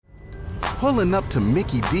Pulling up to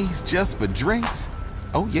Mickey D's just for drinks?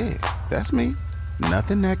 Oh yeah, that's me.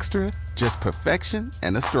 Nothing extra, just perfection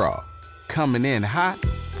and a straw. Coming in hot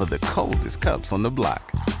for the coldest cups on the block.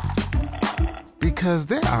 Because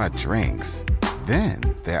there are drinks. Then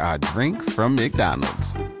there are drinks from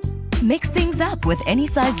McDonald's. Mix things up with any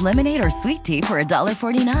size lemonade or sweet tea for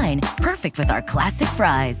 $1.49. Perfect with our classic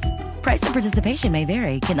fries. Price and participation may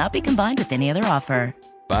vary. Cannot be combined with any other offer.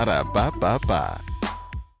 Ba-da-ba-ba-ba.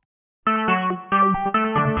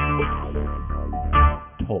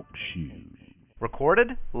 Talk shoes.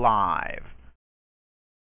 Recorded live.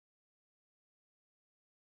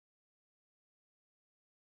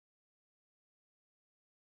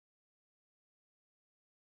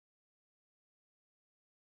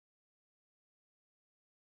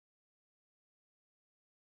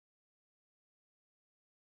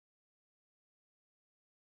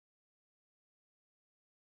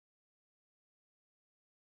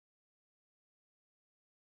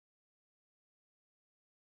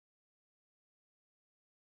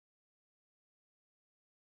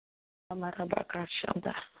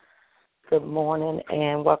 Good morning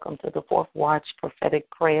and welcome to the fourth watch prophetic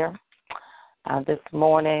prayer. This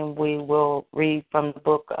morning we will read from the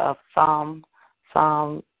book of Psalm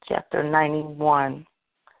chapter 91.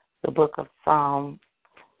 The book of Psalm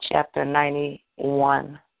chapter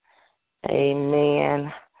 91.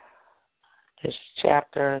 Amen. This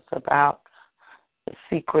chapter is about the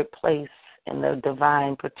secret place and the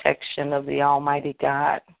divine protection of the Almighty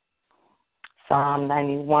God. Psalm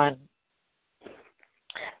 91.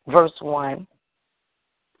 Verse 1,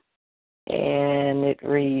 and it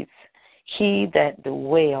reads, He that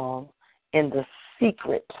dwell in the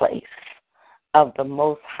secret place of the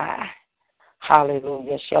Most High,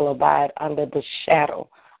 hallelujah, shall abide under the shadow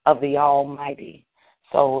of the Almighty.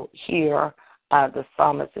 So here the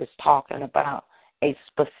psalmist is talking about a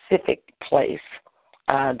specific place,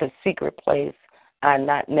 the secret place,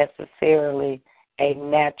 not necessarily a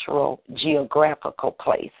natural geographical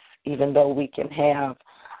place, even though we can have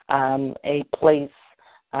a place,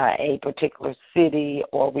 a particular city,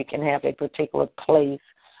 or we can have a particular place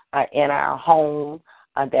in our home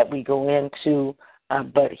that we go into.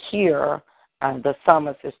 But here, the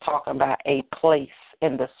psalmist is talking about a place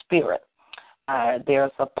in the spirit.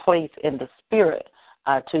 There's a place in the spirit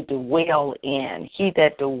to dwell in. He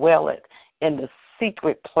that dwelleth in the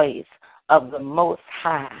secret place of the Most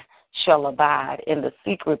High shall abide. In the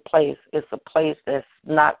secret place is a place that's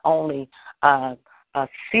not only a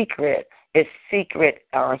secret, it's secret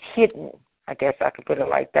or hidden. I guess I could put it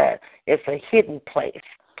like that. It's a hidden place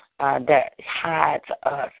that hides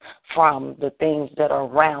us from the things that are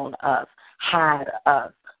around us, hide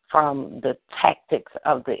us from the tactics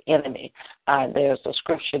of the enemy. There's a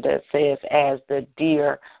scripture that says, as the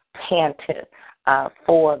deer panted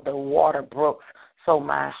for the water brooks, so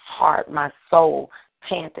my heart, my soul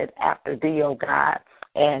panted after thee, O God.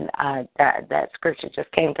 And that scripture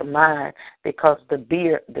just came to mind because the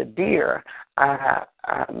deer,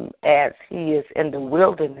 as he is in the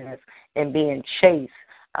wilderness and being chased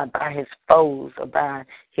by his foes, by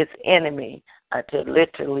his enemy, to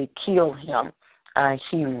literally kill him,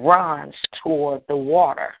 he runs toward the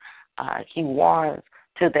water. He runs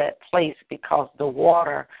to that place because the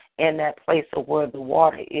water, in that place of where the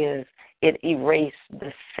water is, it erased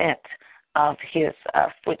the scent of his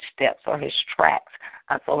footsteps or his tracks.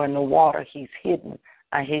 So in the water, he's hidden.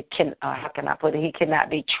 He can, how can I put it? He cannot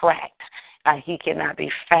be tracked. He cannot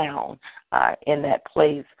be found in that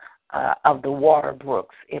place of the water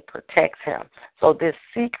brooks. It protects him. So this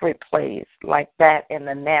secret place, like that in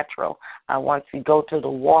the natural, once you go to the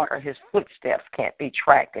water, his footsteps can't be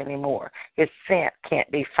tracked anymore. His scent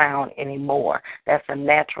can't be found anymore. That's a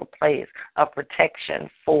natural place of protection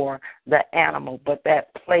for the animal. But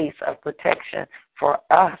that place of protection for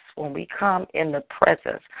us, when we come in the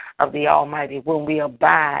presence of the Almighty, when we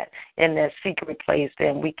abide in that secret place,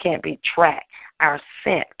 then we can't be tracked. Our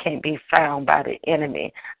scent can't be found by the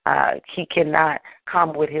enemy. He cannot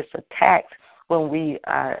come with his attacks when we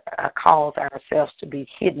cause ourselves to be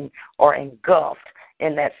hidden or engulfed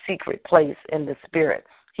in that secret place in the spirit.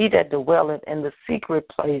 He that dwelleth in the secret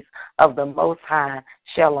place of the Most High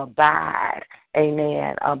shall abide,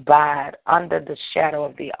 amen, abide under the shadow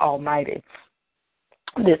of the Almighty.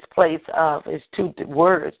 This place of is two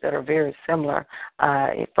words that are very similar.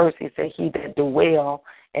 At first he said, he that dwell,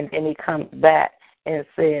 and then he comes back and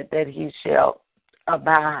said that he shall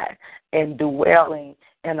abide. And dwelling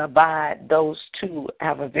and abide, those two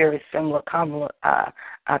have a very similar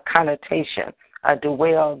connotation.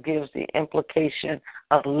 Dwell gives the implication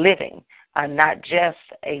of living, not just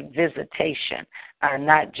a visitation,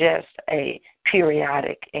 not just a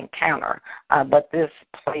periodic encounter, but this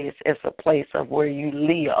place is a place of where you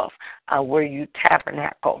live, where you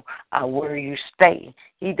tabernacle, where you stay.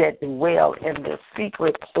 He that dwell in the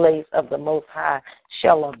secret place of the Most High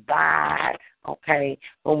shall abide, okay?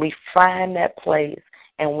 When we find that place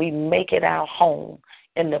and we make it our home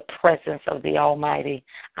in the presence of the Almighty,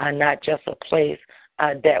 not just a place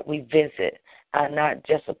that we visit, not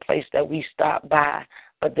just a place that we stop by,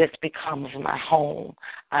 but this becomes my home.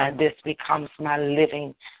 This becomes my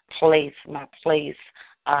living place, my place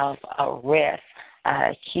of rest.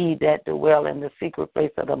 He that dwell in the secret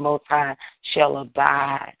place of the Most High shall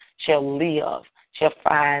abide, shall live, shall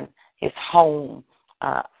find his home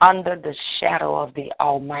under the shadow of the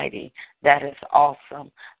Almighty. That is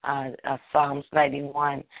awesome. Psalms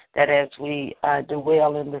 91, that as we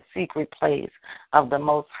dwell in the secret place of the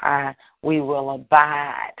Most High, we will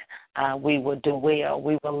abide. We will dwell,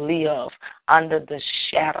 we will live under the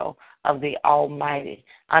shadow of the Almighty.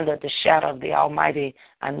 Under the shadow of the Almighty,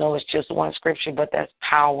 I know it's just one scripture, but that's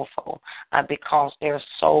powerful because there's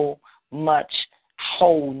so much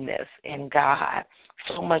wholeness in God,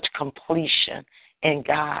 so much completion in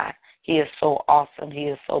God. He is so awesome, he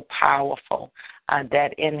is so powerful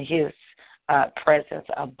that in his presence,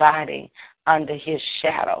 abiding under his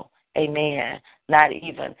shadow, amen. Not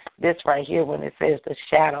even this right here when it says the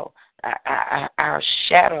shadow. Our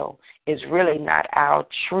shadow is really not our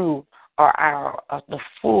true or the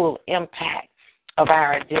full impact of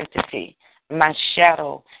our identity. My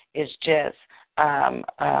shadow is just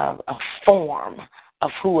a form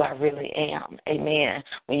of who I really am. Amen.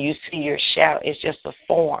 When you see your shadow, it's just a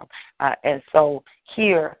form. And so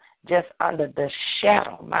here, just under the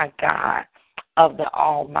shadow, my God, of the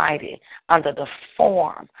Almighty, under the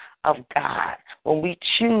form of God, when we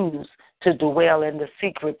choose to dwell in the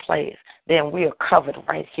secret place, then we are covered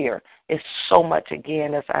right here. It's so much,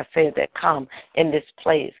 again, as I said, that come in this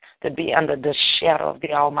place to be under the shadow of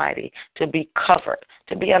the Almighty, to be covered,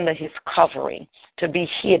 to be under his covering, to be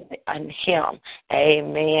hidden in him.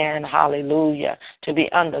 Amen. Hallelujah. To be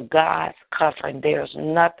under God's covering. There's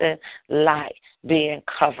nothing like being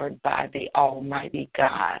covered by the Almighty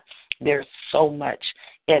God. There's so much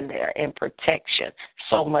in there in protection,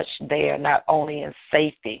 so much there, not only in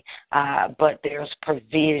safety, but there's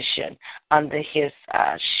provision under his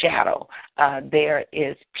shadow. There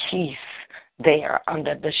is peace there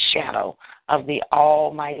under the shadow of the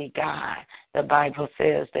Almighty God. The Bible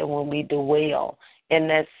says that when we dwell in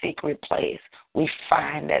that secret place, we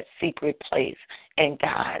find that secret place in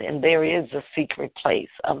God. And there is a secret place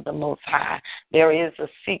of the Most High. There is a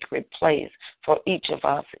secret place for each of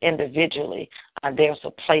us individually. There's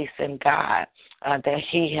a place in God that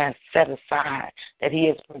he has set aside, that he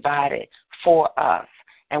has provided for us.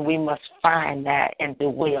 And we must find that and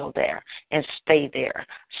dwell there and stay there.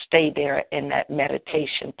 Stay there in that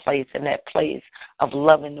meditation place, in that place of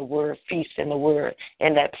loving the Word, feasting the Word,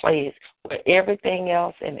 in that place where everything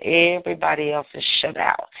else and everybody else is shut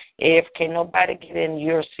out. Can't nobody get in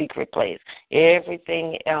your secret place.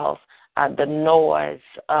 Everything else, the noise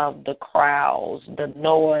of the crowds, the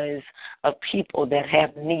noise of people that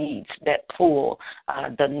have needs that pull,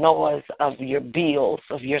 the noise of your bills,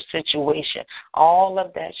 of your situation, all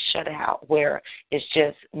of that shut out where it's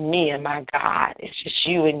just me and my God. It's just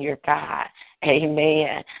you and your God.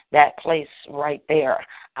 Amen. That place right there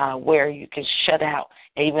where you can shut out,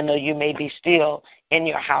 even though you may be still in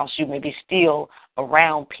your house, you may be still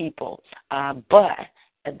around people, but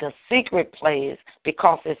the secret place,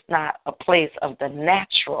 because it's not a place of the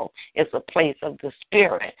natural, it's a place of the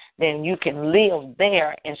spirit, then you can live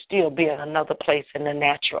there and still be in another place in the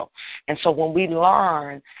natural. And so when we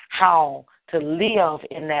learn how to live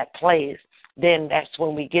in that place, then that's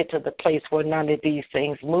when we get to the place where none of these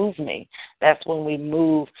things move me. That's when we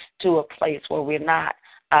move to a place where we're not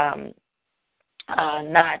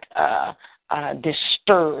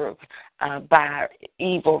disturbed by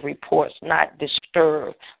evil reports, not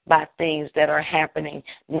disturbed by things that are happening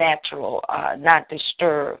natural, not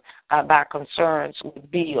disturbed by concerns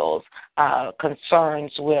with bills,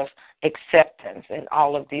 concerns with acceptance, and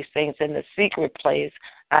all of these things. In the secret place,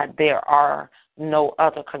 there are no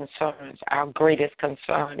other concerns. Our greatest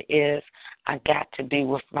concern is I got to be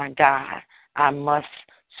with my God. I must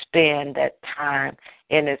spend that time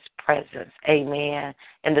in his presence. Amen.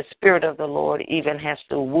 And the Spirit of the Lord even has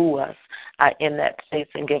to woo us in that place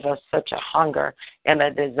and give us such a hunger and a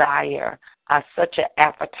desire, such an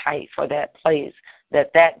appetite for that place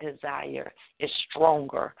that desire is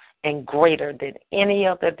stronger and greater than any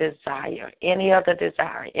other desire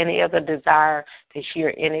to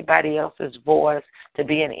hear anybody else's voice, to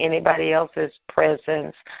be in anybody else's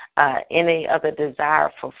presence, any other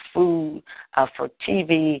desire for food, for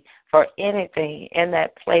TV, for anything in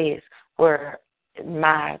that place where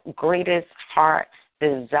my greatest heart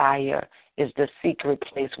desire is the secret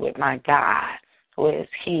place with my God, where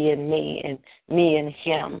it's He and me and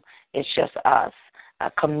Him. It's just us.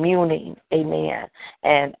 Communing, amen.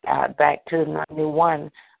 And back to number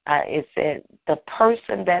 1, it said the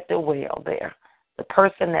person that dwell there, the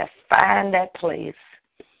person that find that place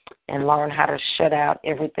and learn how to shut out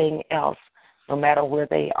everything else, no matter where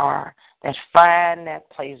they are, that find that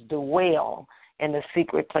place, dwell in the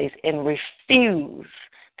secret place, and refuse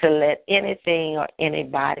to let anything or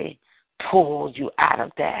anybody pull you out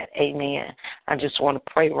of that. Amen. I just want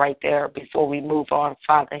to pray right there before we move on.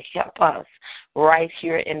 Father, help us right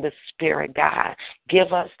here in the Spirit, God.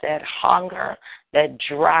 Give us that hunger, that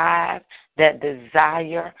drive, that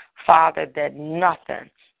desire, Father, that nothing,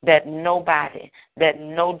 that nobody, that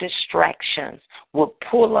no distractions will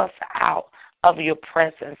pull us out of your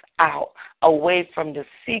presence, out, away from the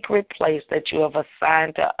secret place that you have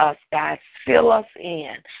assigned to us, God. Fill us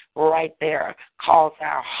in right there. Cause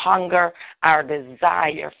our hunger, our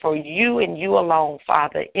desire for you and you alone,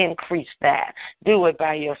 Father, increase that. Do it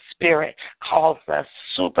by your Spirit. Cause a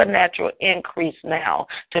supernatural increase now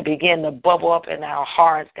to begin to bubble up in our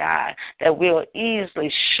hearts, God, that we'll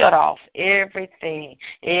easily shut off everything,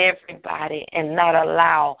 everybody, and not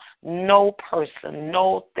allow no person,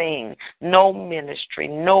 no thing, no ministry,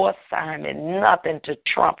 no assignment, nothing to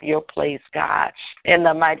trump your place, God, in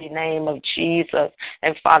the mighty name of Jesus.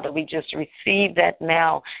 And Father, we just receive that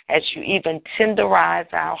now as you even tenderize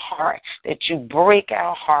our heart, that you break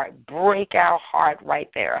our heart right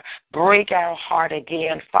there. Break our heart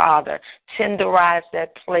again, Father. Tenderize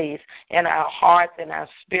that place in our hearts and our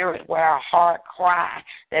spirit where our heart cry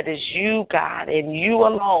that is you, God, and you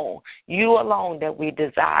alone that we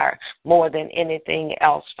desire more than anything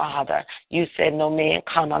else, Father. You said no man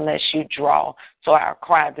come unless you draw. So our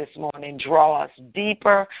cry this morning, draw us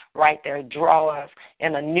deeper right there. Draw us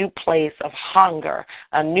in a new place of hunger,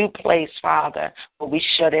 a new place, Father, where we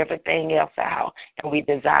shut everything else out and we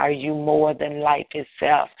desire you more than life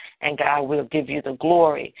itself. And God, we'll give you the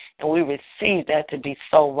glory. And we receive that to be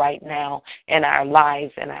so right now in our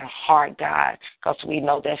lives and our heart, God, because we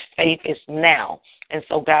know that faith is now. And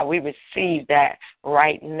so, God, we receive that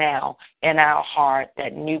right now in our heart,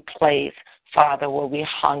 that new place, Father, where we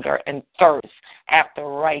hunger and thirst after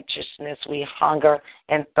righteousness. We hunger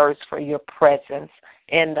and thirst for your presence.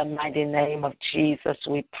 In the mighty name of Jesus,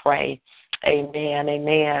 we pray. Amen,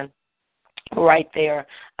 amen. Right there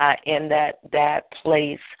in that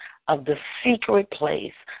place of the secret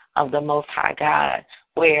place of the Most High God,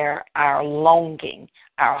 where our longing,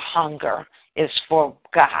 our hunger is for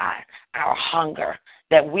God, our hunger,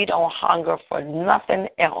 that we don't hunger for nothing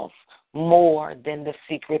else more than the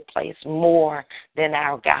secret place, more than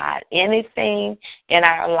our God. Anything in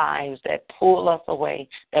our lives that pull us away,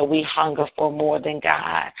 that we hunger for more than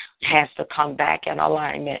God, has to come back in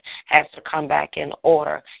alignment, has to come back in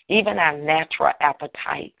order. Even our natural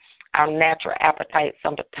appetite. Our natural appetite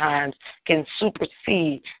sometimes can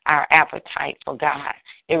supersede our appetite for God.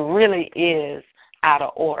 It really is out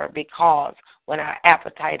of order, because when our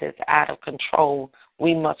appetite is out of control,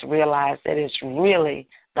 we must realize that it's really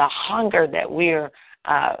the hunger that we're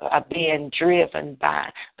being driven by,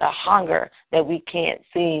 the hunger that we can't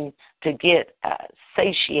seem to get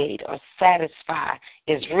satiate or satisfy,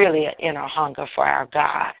 is really an inner hunger for our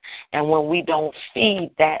God. And when we don't feed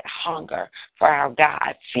that hunger for our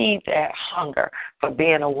God, feed that hunger for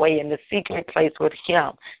being away in the secret place with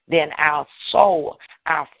Him, then our soul,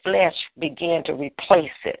 our flesh begin to replace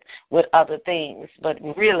it with other things. But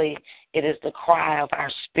really, it is the cry of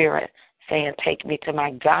our spirit saying, take me to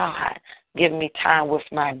my God. Give me time with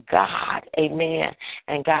my God. Amen.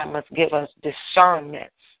 And God must give us discernment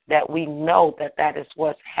that we know that that is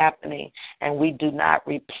what's happening, and we do not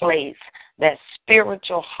replace that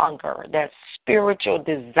spiritual hunger, that spiritual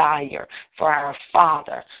desire for our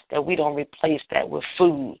Father, that we don't replace that with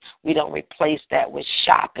food. We don't replace that with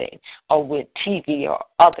shopping or with TV or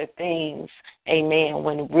other things. Amen.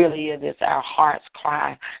 When really it is our heart's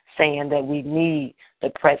cry saying that we need the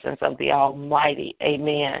presence of the Almighty.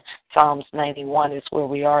 Amen. Psalms 91 is where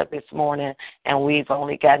we are this morning, and we've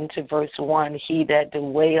only gotten to verse 1. He that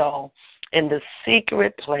dwell in the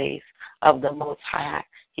secret place of the Most High,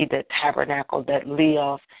 he that tabernacle, that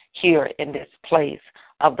live here in this place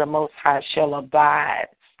of the Most High, shall abide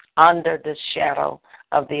under the shadow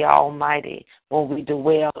of the Almighty, when we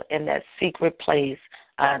dwell in that secret place.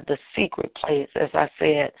 The secret place, as I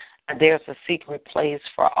said, there's a secret place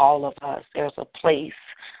for all of us. There's a place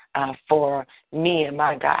for me and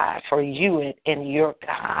my God, for you and your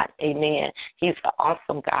God. Amen. He's an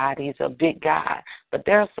awesome God. He's a big God. But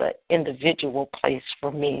there's an individual place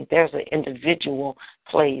for me. There's an individual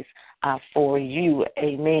place for you.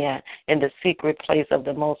 Amen. In the secret place of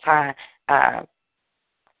the Most High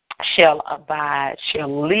shall abide,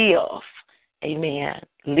 shall live. Amen.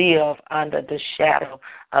 Live under the shadow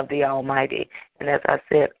of the Almighty. And as I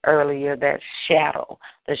said earlier, that shadow,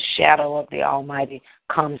 the shadow of the Almighty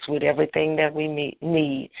comes with everything that we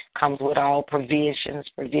need, comes with all provisions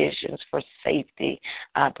for safety,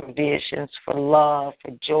 provisions for love,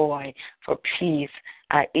 for joy, for peace,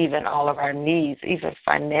 even all of our needs, even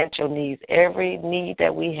financial needs. Every need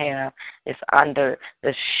that we have is under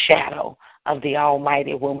the shadow of the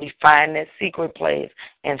Almighty. When we find that secret place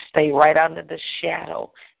and stay right under the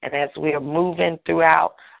shadow, and as we are moving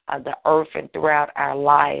throughout the earth and throughout our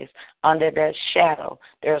lives, under that shadow,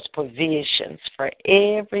 there's provisions for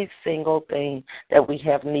every single thing that we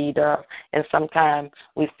have need of. And sometimes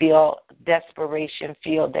we feel desperation,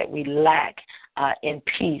 feel that we lack in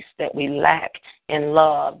peace, that we lack in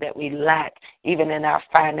love, that we lack even in our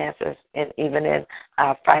finances, and even in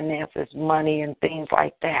our finances, money and things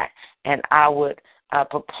like that. And I would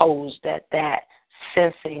propose that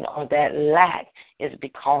sensing or that lack is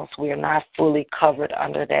because we are not fully covered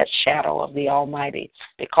under that shadow of the Almighty.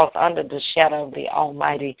 Because under the shadow of the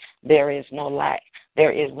Almighty, there is no lack.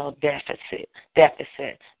 There is no deficit.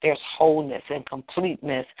 There's wholeness and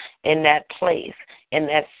completeness in that place, in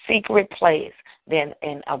that secret place, then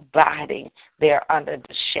in abiding there under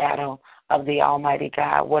the shadow of the Almighty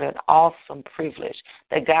God. What an awesome privilege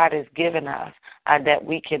that God has given us, that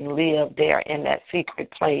we can live there in that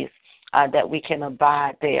secret place, that we can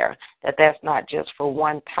abide there, that's not just for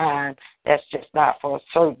one time, that's just not for a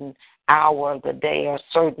certain hour of the day or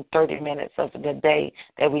certain 30 minutes of the day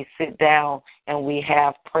that we sit down and we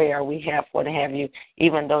have prayer, we have what have you,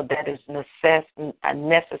 even though that is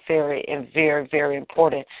necessary and very, very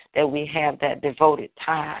important that we have that devoted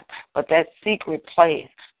time. But that secret place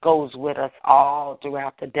goes with us all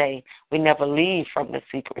throughout the day. We never leave from the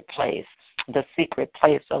secret place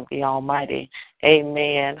of the Almighty.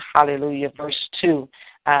 Amen. Hallelujah. Verse 2,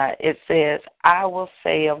 it says, I will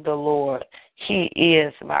say of the Lord, He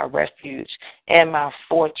is my refuge and my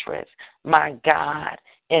fortress, my God.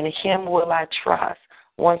 In Him will I trust.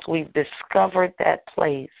 Once we've discovered that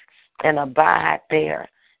place and abide there,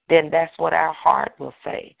 then that's what our heart will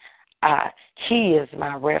say. He is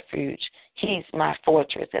my refuge. He's my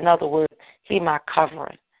fortress. In other words, He my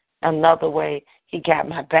covering. Another way, He got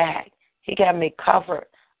my back. He got me covered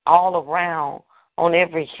all around on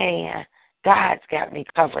every hand. God's got me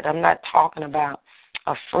covered. I'm not talking about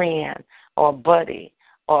a friend or a buddy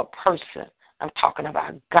or a person. I'm talking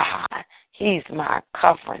about God. He's my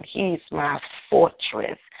covering. He's my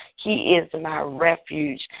fortress. He is my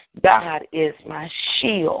refuge. God is my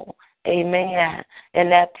shield. Amen. In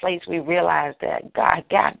that place we realize that God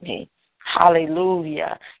got me.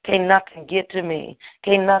 Hallelujah. Can't nothing get to me.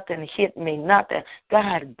 Can't nothing hit me. Nothing.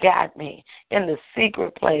 God got me in the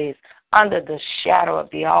secret place under the shadow of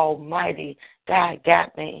the Almighty. God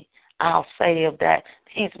got me. I'll say of that,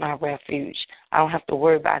 He's my refuge. I don't have to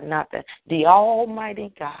worry about nothing. The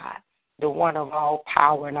Almighty God, the one of all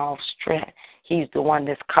power and all strength, He's the one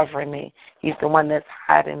that's covering me. He's the one that's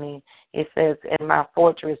hiding me. It says, in my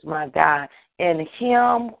fortress, my God, in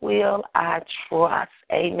Him will I trust.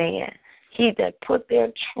 Amen. He that put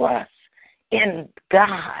their trust in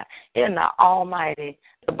God, in the Almighty,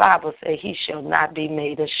 the Bible says He shall not be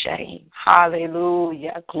made ashamed.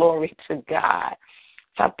 Hallelujah. Glory to God.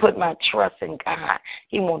 If I put my trust in God,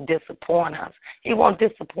 He won't disappoint us. He won't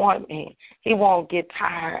disappoint me. He won't get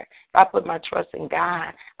tired. If I put my trust in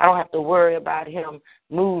God, I don't have to worry about Him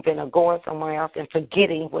moving or going somewhere else and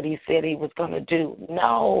forgetting what He said He was going to do.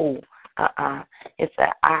 No. It's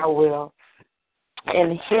that I will.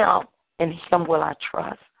 In Him will I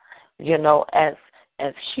trust. You know, as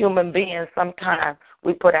human beings, sometimes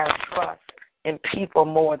we put our trust in people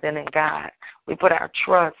more than in God. We put our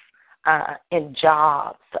trust in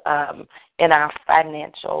jobs, in our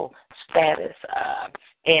financial status,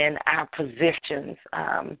 in our positions,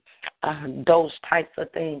 those types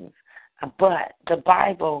of things. But the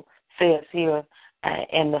Bible says here,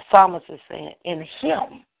 and the psalmist is saying, in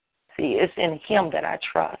Him. See, it's in Him that I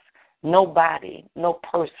trust. Nobody, no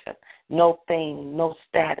person, no thing, no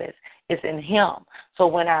status. It's in Him. So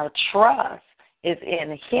when our trust is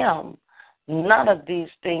in Him, none of these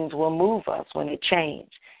things will move us when it changes.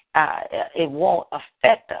 it won't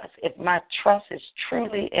affect us. If my trust is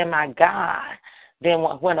truly in my God, then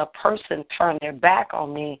when a person turns their back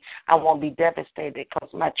on me, I won't be devastated because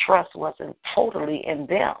my trust wasn't totally in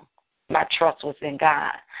them. My trust was in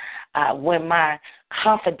God. When my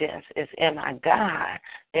confidence is in my God,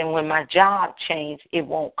 then when my job changes, it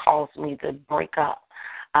won't cause me to break up.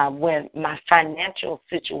 When my financial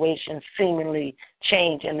situation seemingly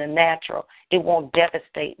change in the natural, it won't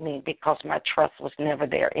devastate me because my trust was never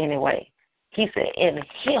there anyway. He said, in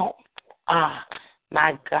him,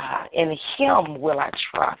 my God, in him will I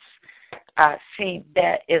trust. See,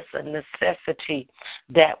 that is a necessity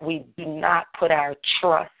that we do not put our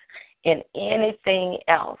trust in anything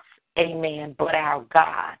else, amen, but our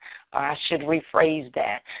God. Or I should rephrase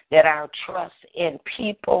that our trust in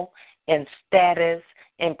people, in status,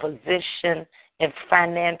 in position, in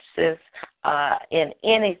finances, in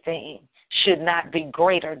anything should not be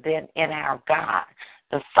greater than in our God.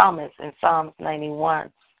 The psalmist in Psalms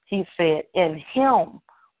 91, he said, in him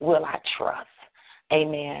will I trust.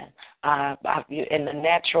 Amen. In the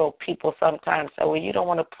natural, people sometimes say, well, you don't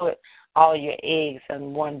want to put all your eggs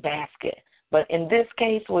in one basket. But in this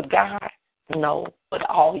case with God, no, put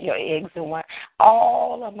all your eggs in one.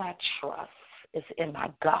 All of my trust is in my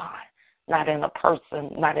God, not in a person,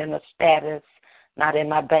 not in a status, not in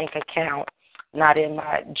my bank account, not in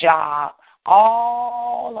my job.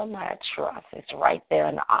 All of my trust is right there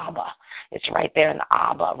in Abba. It's right there in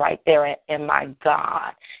Abba, right there in my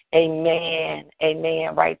God. Amen.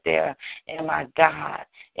 Amen. Right there in my God.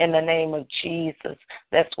 In the name of Jesus,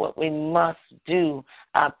 that's what we must do.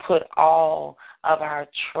 Put all of our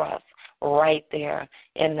trust right there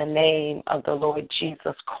in the name of the Lord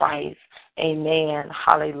Jesus Christ. Amen.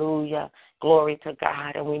 Hallelujah. Glory to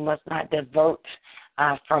God. And we must not divert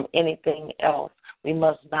from anything else. We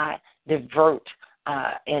must not divert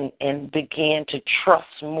and begin to trust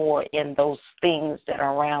more in those things that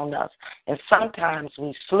are around us. And sometimes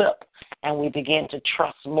we slip and we begin to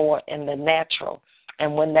trust more in the natural.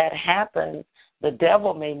 And when that happens, the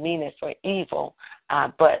devil may mean it for evil,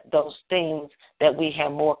 but those things that we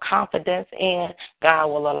have more confidence in, God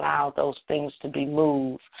will allow those things to be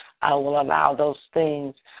moved. Will allow those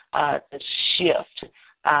things to shift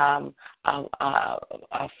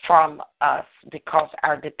from us because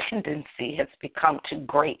our dependency has become too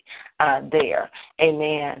great there.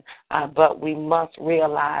 Amen. But we must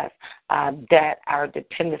realize that our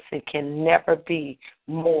dependency can never be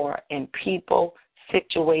more in people,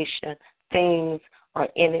 situation, things, or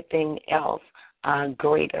anything else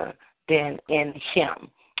greater than in him.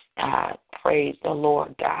 Praise the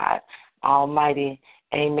Lord God Almighty.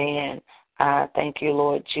 Amen. Thank you,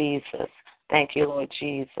 Lord Jesus. Thank you, Lord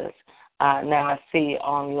Jesus. Now I see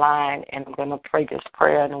online, and I'm going to pray this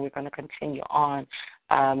prayer, and then we're going to continue on.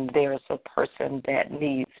 There's a person that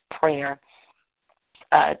needs prayer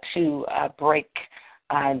to break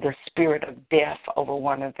the spirit of death over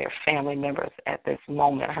one of their family members at this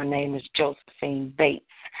moment. Her name is Josephine Bates.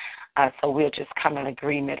 So we'll just come in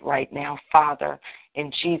agreement right now. Father,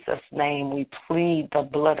 in Jesus' name, we plead the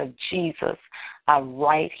blood of Jesus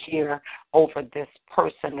right here over this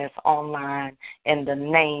person that's online in the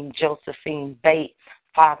name Josephine Bates.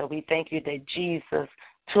 Father, we thank you that Jesus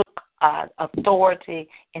took authority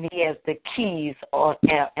and he has the keys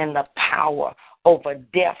and the power over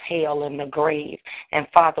death, hell, and the grave. And,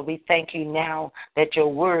 Father, we thank you now that your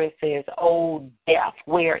word says, oh, death,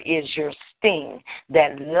 where is your sting?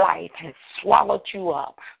 That life has swallowed you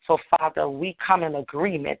up. So, Father, we come in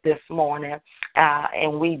agreement this morning,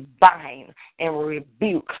 and we bind and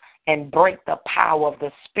rebuke and break the power of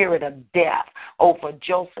the spirit of death over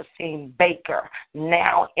Josephine Baker.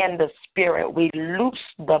 Now in the spirit, we loose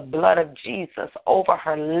the blood of Jesus over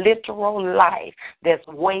her literal life that's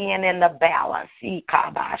weighing in the balance. We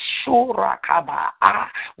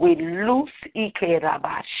loose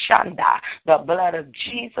the blood of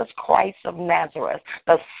Jesus Christ of Nazareth,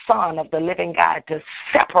 the Son of the living God, to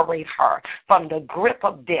separate her from the grip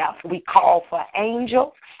of death. We call for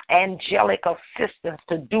angels, angelic assistance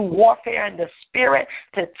to do warfare in the spirit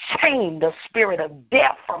to tame the spirit of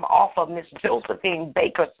death from off of Miss Josephine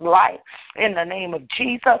Baker's life in the name of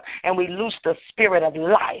Jesus. And we loose the spirit of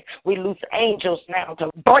life. We loose angels now to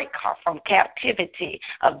break her from captivity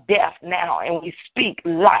of death now. And we speak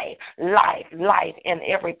life, life, life in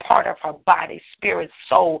every part of her body, spirit,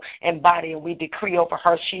 soul, and body. Almighty, and we decree over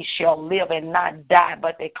her she shall live and not die,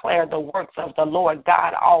 but declare the works of the Lord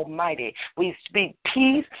God Almighty. We speak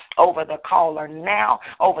peace over the caller now,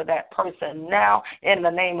 over that person now, in the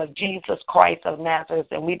name of Jesus Christ of Nazareth,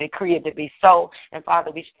 and we decree it to be so. And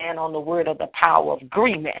Father, we stand on the word of the power of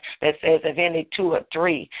agreement that says if any two or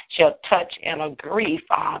three shall touch and agree,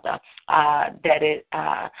 Father, that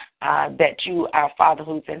you, our Father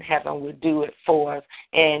who's in heaven, will do it for us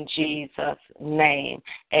in Jesus' name.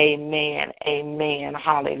 Amen. Amen.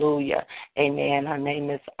 Hallelujah. Amen. Her name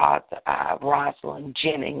is Rosalind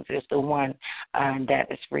Jennings is the one that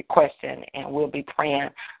is requesting, and we'll be praying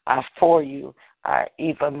for you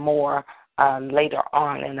even more later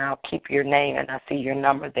on, and I'll keep your name and I see your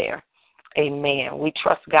number there. Amen. We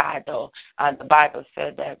trust God, though. The Bible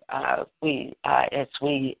said that as we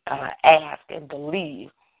ask and believe,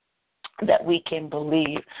 that we can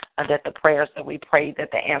believe that the prayers that we pray,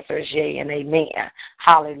 that the answer is yea and amen.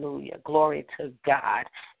 Hallelujah. Glory to God.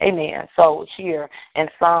 Amen. So here in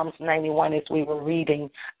Psalms 91, as we were reading,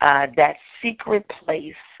 that secret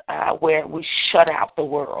place where we shut out the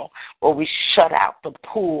world, where we shut out the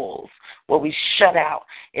pools, where we shut out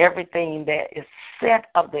everything that is set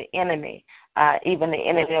of the enemy, even the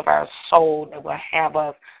enemy of our soul that will have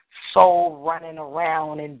us soul running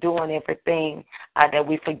around and doing everything that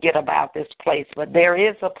we forget about this place. But there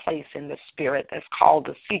is a place in the spirit that's called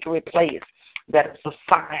the secret place that is a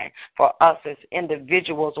sign for us as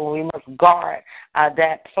individuals when we must guard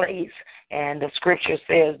that place. And the scripture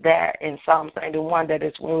says that in Psalm 91 that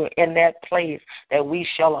it's when we're in that place that we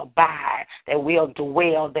shall abide, that we'll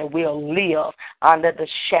dwell, that we'll live under the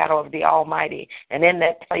shadow of the Almighty. And in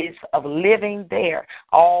that place of living there,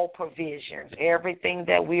 all provisions, everything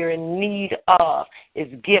that we're in need of is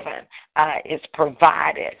given, is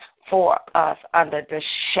provided for us under the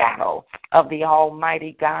shadow of the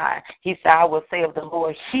Almighty God. He said, I will say of the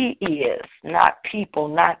Lord, He is, not people,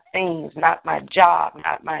 not things, not my job,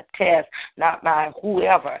 not my test, not my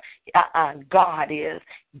whoever. God is.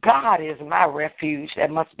 God is my refuge. That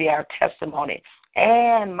must be our testimony.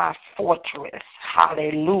 And my fortress.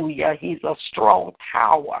 Hallelujah. He's a strong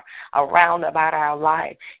tower around about our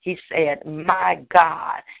life. He said, my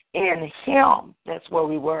God, in Him, that's where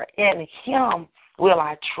we were, in Him will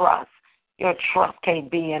I trust. Your trust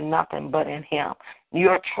can't be in nothing but in Him.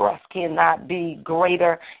 Your trust cannot be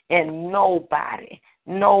greater in nobody,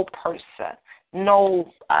 no person,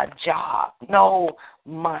 no job, no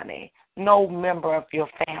money, no member of your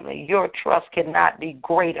family. Your trust cannot be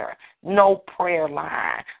greater. No prayer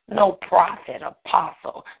line, no prophet,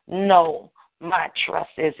 apostle. No, my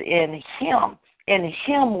trust is in Him. In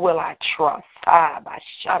Him will I trust.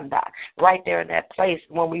 Right there in that place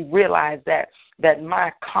when we realize that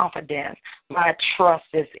my confidence, my trust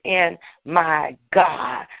is in my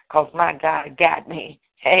God, because my God got me.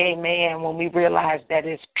 Amen. When we realize that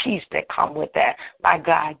it's peace that come with that, my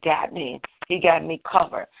God got me. He got me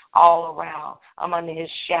covered all around. I'm under His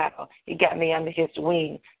shadow. He got me under His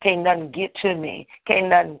wing. Can't nothing get to me. Can't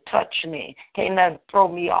nothing touch me. Can't nothing throw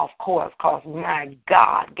me off course, because my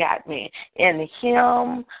God got me. In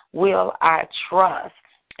Him will I trust.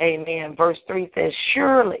 Amen. Verse 3 says,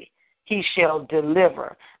 surely He shall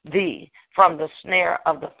deliver thee from the snare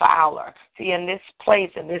of the fowler. See, in this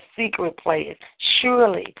place, in this secret place,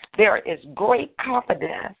 surely there is great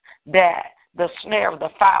confidence that the snare of the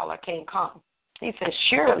fowler can't come. He says,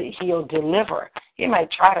 surely He'll deliver. He may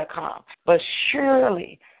try to come, but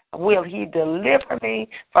surely will He deliver me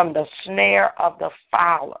from the snare of the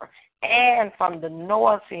fowler and from the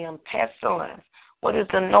noisome pestilence. What is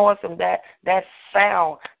the noisome? That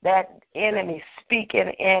sound, that enemy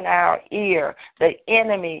speaking in our ear, the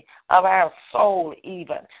enemy of our soul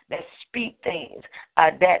even, that speak things,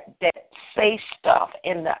 that say stuff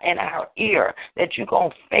in our ear, that you're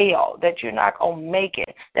going to fail, that you're not going to make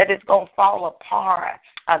it, that it's going to fall apart.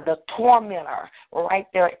 The tormentor right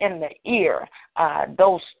there in the ear,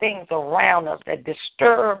 those things around us that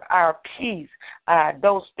disturb our peace,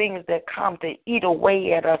 those things that come to eat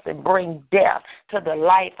away at us and bring death to the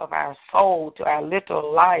life of our soul, to our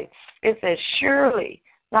little life. It says surely,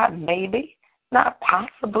 not maybe, not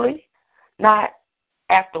possibly, not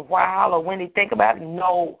after a while or when He think about it.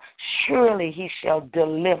 No, surely He shall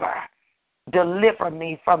deliver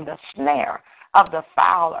me from the snare of the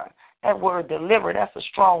fowler. That word deliver, that's a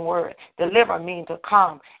strong word. Deliver means to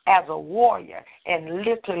come as a warrior and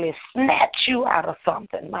literally snatch you out of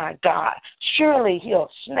something, my God. Surely He'll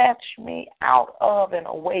snatch me out of and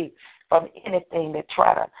away from anything that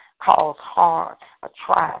try to cause harm or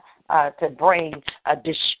try to bring a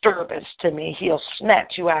disturbance to me. He'll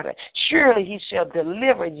snatch you out of it. Surely He shall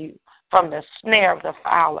deliver you from the snare of the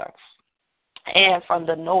fowler and from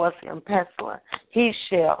the noisome pestilence. He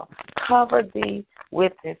shall cover thee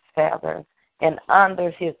with his feathers, and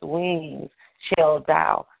under his wings shall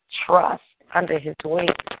thou trust. Under his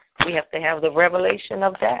wings. We have to have the revelation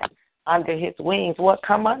of that. Under his wings. What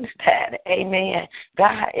come under that? Amen.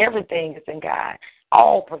 God, everything is in God.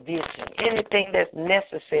 All provision, anything that's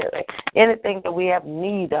necessary, anything that we have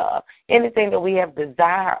need of, anything that we have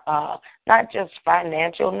desire of, not just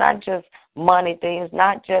financial, not just money things,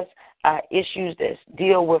 not just issues that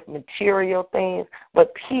deal with material things,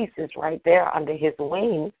 but peace is right there under his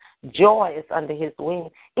wings. Joy is under his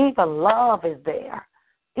wings. Even love is there.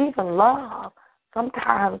 Even love.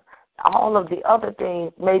 Sometimes all of the other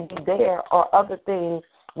things may be there, or other things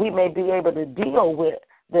we may be able to deal with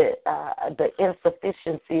the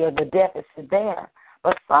insufficiency or the deficit there.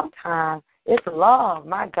 But sometimes it's love,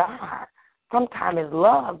 my God. Sometimes it's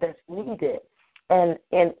love that's needed. And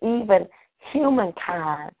even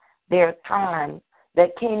humankind, there are times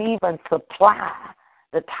that can't even supply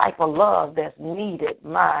the type of love that's needed,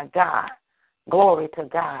 my God. Glory to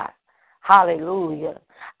God. Hallelujah.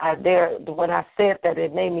 When I said that,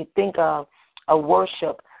 it made me think of a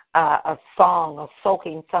worship, a song, a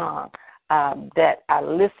soaking song that I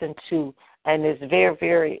listened to, and it's very,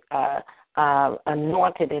 very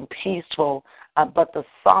anointed and peaceful, but the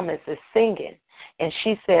psalmist is singing, and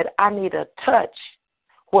she said, I need a touch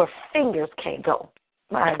where fingers can't go.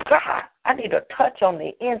 My God, I need a touch on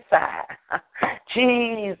the inside.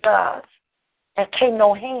 Jesus. And can't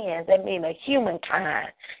no hands, that means a humankind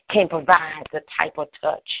can provide the type of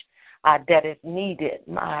touch that is needed,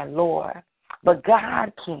 my Lord. But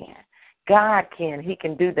God can. God can. He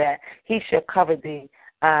can do that. He shall cover thee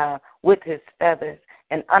with his feathers,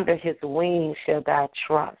 and under his wings shall thou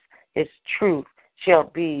trust. His truth shall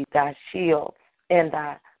be thy shield and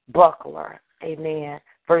thy buckler. Amen.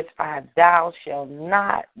 Verse 5, thou shalt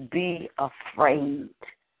not be afraid.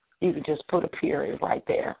 You can just put a period right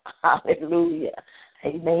there. Hallelujah.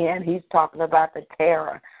 Amen. He's talking about the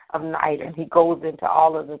terror of night, and he goes into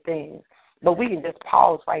all of the things. But we can just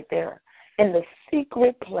pause right there. In the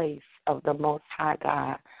secret place of the Most High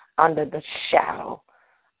God, under the shadow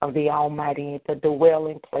of the Almighty, the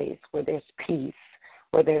dwelling place where there's peace,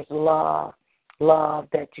 where there's love, love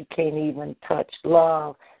that you can't even touch,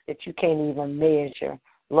 love that you can't even measure,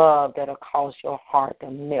 love that'll cause your heart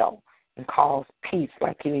to melt and cause peace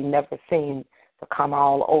like you've never seen to come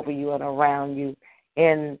all over you and around you.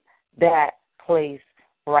 In that place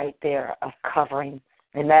right there of covering,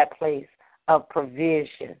 in that place of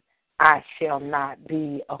provision, I shall not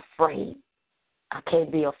be afraid. I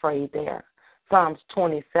can't be afraid there. Psalms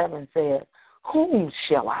 27 says, whom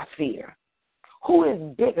shall I fear? Who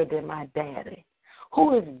is bigger than my daddy?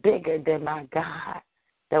 Who is bigger than my God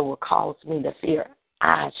that will cause me to fear?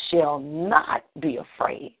 I shall not be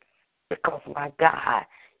afraid. Because my God,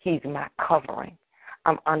 he's my covering.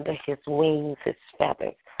 I'm under his wings, his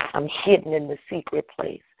feathers. I'm hidden in the secret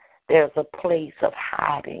place. There's a place of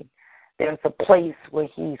hiding. There's a place where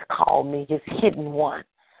he's called me, his hidden one,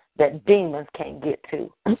 that demons can't get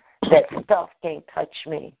to, that stuff can't touch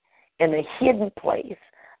me. In a hidden place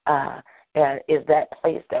is that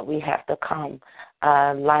place that we have to come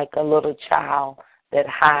like a little child that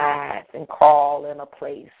hides and crawl in a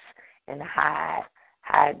place and hide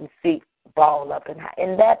and seek, ball up and hide.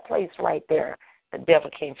 In that place right there, the devil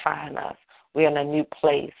can't find us. We're in a new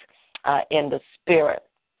place in the spirit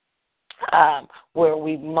where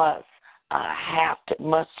we must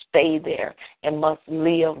stay there and must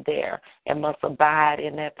live there and must abide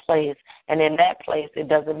in that place. And in that place, it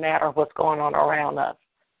doesn't matter what's going on around us.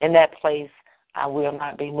 In that place, I will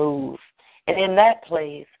not be moved. And in that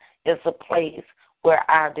place is a place where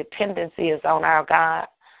our dependency is on our God,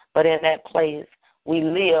 but in that place, we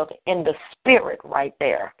live in the spirit right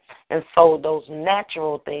there. And so those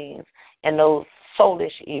natural things and those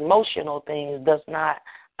soulish, emotional things does not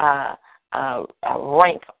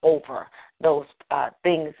rank over those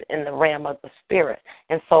things in the realm of the spirit.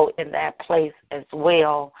 And so in that place as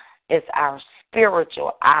well, it's our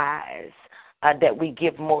spiritual eyes that we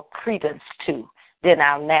give more credence to than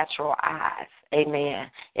our natural eyes. Amen.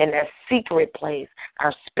 In that secret place,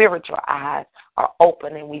 our spiritual eyes are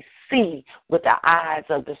open and we see with the eyes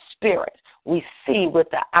of the Spirit. We see with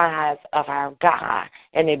the eyes of our God,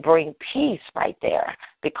 and it brings peace right there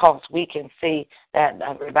because we can see that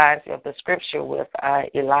reminds me of the scripture with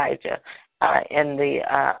Elijah and the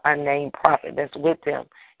unnamed prophet that's with him.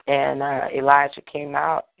 And Elijah came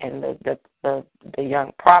out, and the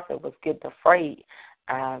young prophet was getting afraid.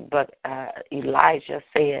 But Elijah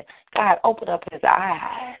said, God, open up his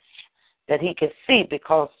eyes that he could see,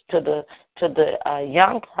 because to the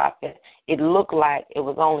young prophet, it looked like it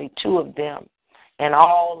was only two of them. And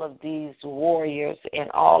all of these warriors and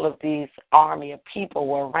all of these army of people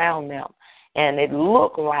were around them. And it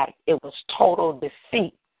looked like it was total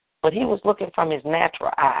defeat. But he was looking from his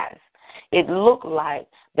natural eyes. It looked like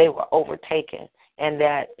they were overtaken and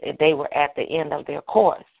that they were at the end of their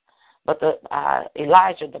course. But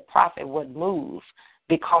Elijah, the prophet, would move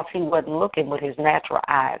because he wasn't looking with his natural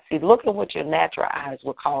eyes. See, looking with your natural eyes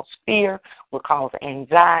will cause fear, will cause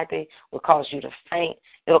anxiety, will cause you to faint.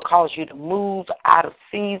 It'll cause you to move out of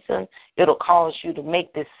season. It'll cause you to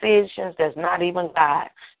make decisions that's not even God,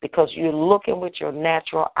 because you're looking with your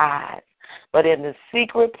natural eyes. But in the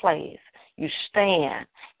secret place, you stand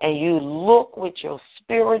and you look with your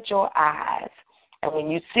spiritual eyes. And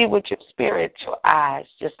when you see with your spiritual eyes,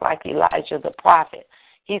 just like Elijah the prophet,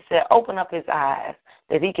 he said, open up his eyes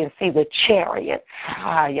that he can see the chariots.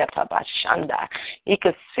 He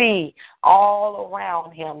could see all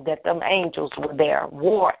around him that them angels were there,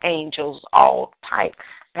 war angels, all type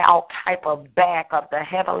of back of the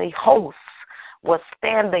heavenly hosts was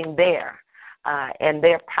standing there, and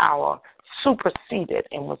their power superseded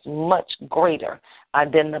and was much greater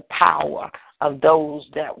than the power of those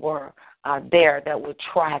that were there that would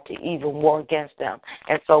try to even war against them.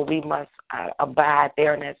 And so we must abide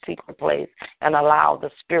there in that secret place and allow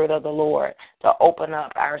the Spirit of the Lord to open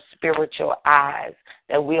up our spiritual eyes,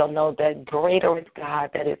 that we'll know that greater is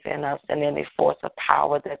God that is in us than any force of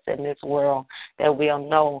power that's in this world, that we'll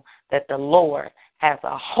know that the Lord has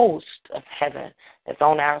a host of heaven that's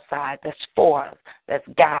on our side, that's for us, that's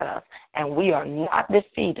got us, and we are not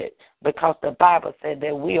defeated, because the Bible said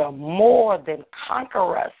that we are more than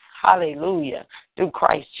conquerors, hallelujah, through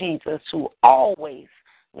Christ Jesus, who always,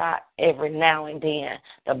 not every now and then,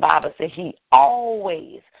 the Bible said he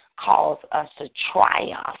always calls us to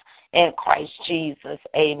triumph in Christ Jesus,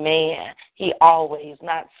 amen. He always,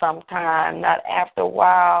 not sometime, not after a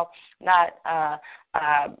while, not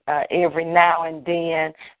every now and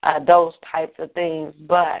then, those types of things,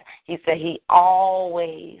 but he said he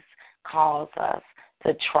always calls us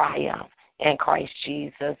to triumph in Christ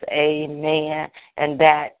Jesus, amen. And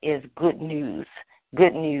that is good news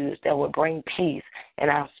that will bring peace in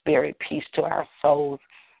our spirit, peace to our souls.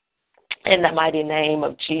 In the mighty name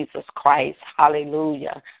of Jesus Christ,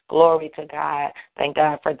 hallelujah. Glory to God. Thank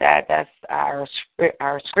God for that. That's our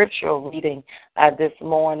scriptural reading this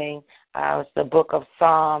morning. It's the book of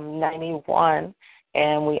Psalm 91,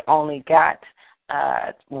 and we only got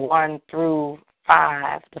 1 through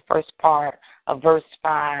 5, the first part of verse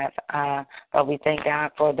 5. But we thank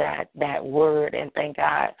God for that word, and thank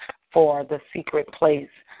God for the secret place,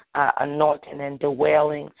 anointing and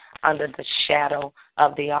dwelling under the shadow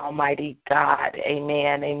of the Almighty God.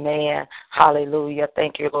 Amen, amen. Hallelujah.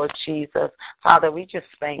 Thank you, Lord Jesus. Father, we just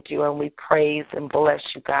thank you and we praise and bless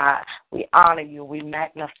you, God. We honor you. We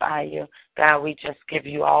magnify you. God, we just give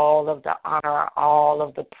you all of the honor, all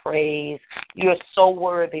of the praise. You're so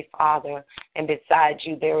worthy, Father, and besides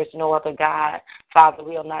you, there is no other God. Father,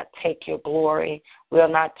 we'll not take your glory. We'll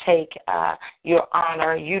not take your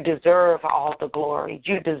honor. You deserve all the glory.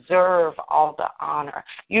 You deserve all the honor.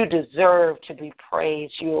 You deserve to be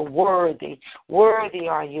praised. You are worthy. Worthy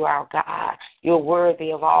are you, our God. You're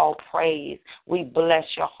worthy of all praise. We bless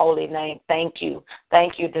your holy name. Thank you.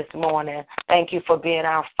 Thank you this morning. Thank you for being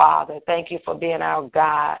our Father. Thank you for being our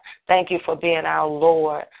God. Thank you for being our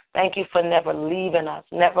Lord. Thank you for never leaving us,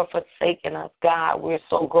 never forsaking us, God. We're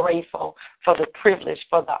so grateful for the privilege,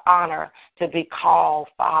 for the honor to be called,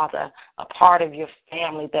 Father, a part of your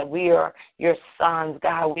family, that we are your sons,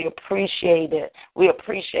 God. We appreciate it. We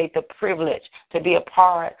appreciate the privilege to be a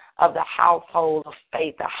part of the household of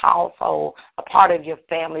faith, the household, a part of your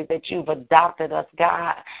family, that you've adopted us,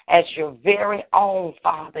 God, as your very own,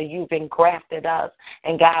 Father. You've engrafted us,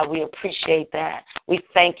 and God, we appreciate that. We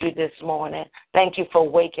thank you this morning. Thank you for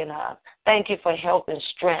waking up. Thank you for health and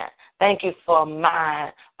strength. Thank you for a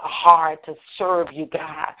mind, a heart to serve you,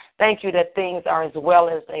 God. Thank you that things are as well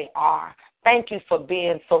as they are. Thank you for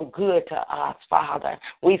being so good to us, Father.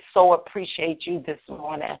 We so appreciate you this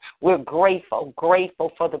morning. We're grateful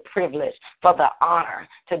for the privilege, for the honor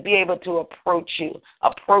to be able to approach you,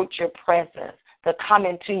 approach your presence, to come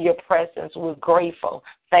into your presence. We're grateful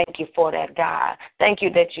Thank you for that, God. Thank you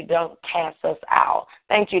that you don't cast us out.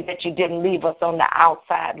 Thank you that you didn't leave us on the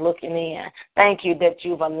outside looking in. Thank you that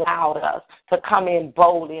you've allowed us to come in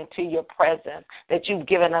boldly into your presence, that you've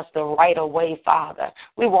given us the right of way, Father.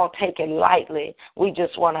 We won't take it lightly. We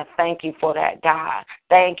just want to thank you for that, God.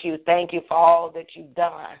 Thank you for all that you've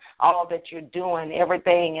done, all that you're doing,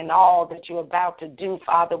 everything and all that you're about to do,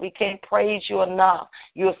 Father. We can't praise you enough.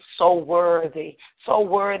 You're so worthy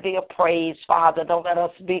of praise, Father. Don't let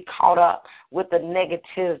us be caught up with the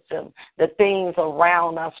negativism, the things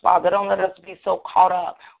around us, Father. Don't let us be so caught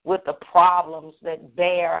up with the problems that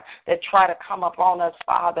try to come upon us,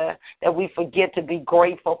 Father, that we forget to be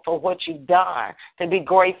grateful for what you've done, to be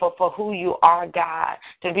grateful for who you are, God,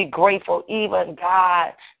 to be grateful even,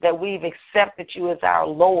 God, that we've accepted you as our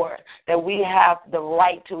Lord, that we have the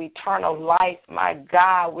right to eternal life, my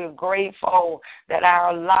God. We're grateful that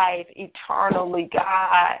our life eternally,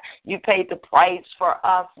 God, you paid the price for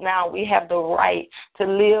us. Now we have the right to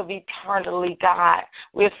live eternally, God.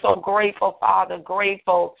 We're so grateful, Father,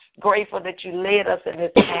 grateful that you led us in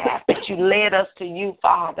this path, that you led us to you,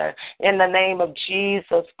 Father, in the name of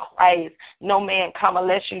Jesus Christ. No man come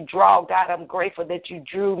unless you draw, God. I'm grateful that you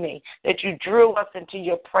drew me, that you drew us into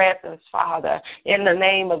your presence, Father. In the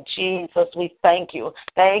name of Jesus, we thank you.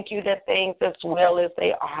 Thank you that things as well as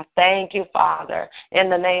they are. Thank you, Father. In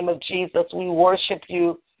the name of Jesus, we worship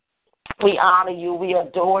you. We honor you. We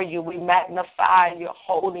adore you. We magnify your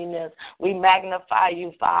holiness. We magnify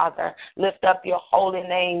you, Father. Lift up your holy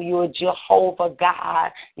name. You are Jehovah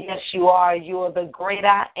God. Yes, you are. You are the great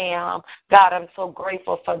I am. God, I'm so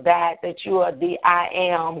grateful for that you are the I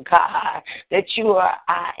am, God, that you are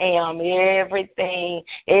I am. Everything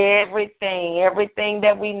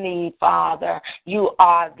that we need, Father, you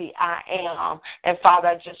are the I am. And, Father,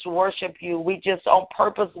 I just worship you. We just on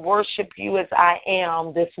purpose worship you as I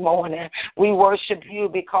am this morning. We worship you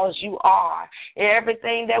because you are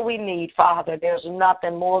everything that we need, Father. There's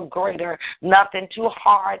nothing more greater, nothing too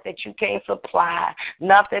hard that you can't supply,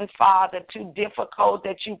 nothing, Father, too difficult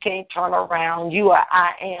that you can't turn around. You are I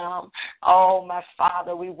am. Oh, my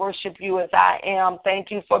Father, we worship you as I am. Thank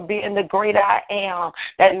you for being the great I am.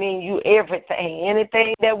 That means you everything,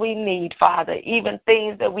 anything that we need, Father, even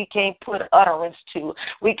things that we can't put utterance to.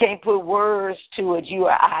 We can't put words to it. You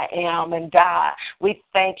are I am. And, God, we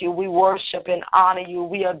thank you. We worship and honor you.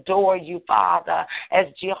 We adore you, Father, as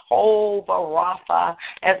Jehovah Rapha,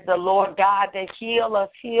 as the Lord God that heal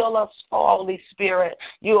us, Holy Spirit.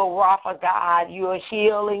 You are Rapha, God. You are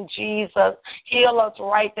healing, Jesus. Heal us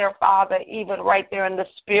right there, Father, even right there in the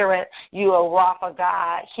Spirit. You are Rapha,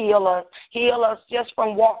 God. Heal us just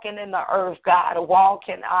from walking in the earth, God.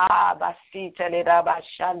 Walking,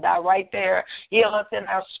 right there. Heal us in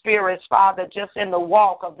our spirits, Father, just in the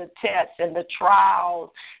walk of the tests and the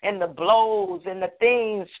trials and the blows and the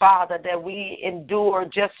things, Father, that we endure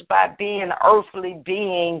just by being earthly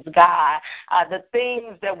beings, God. The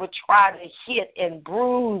things that would try to hit and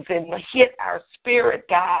bruise and hit our spirit,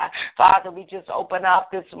 God. Father, we just open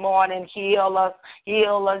up this morning. Heal us,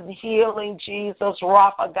 healing Jesus,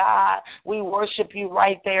 Rapha, God. We worship you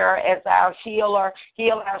right there as our healer.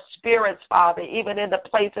 Heal our spirits, Father, even in the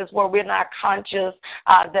places where we're not conscious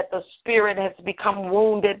that the spirit has become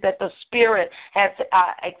wounded, that the spirit has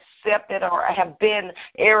accepted or have been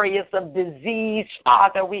areas of disease.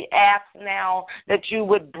 Father, we ask now that you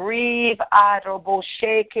would breathe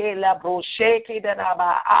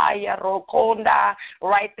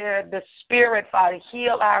right there, the spirit, Father.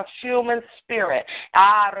 Heal our human spirit.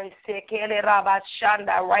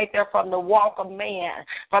 Right there from the walk of man,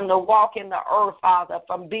 from the walk in the earth, Father,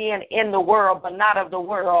 from being in the world but not of the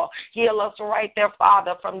world. Heal us right there,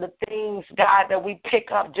 Father, from the things, God, that we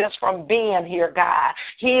pick up just from being here, God.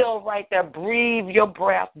 Heal right there. Breathe your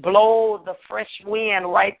breath. Blow the fresh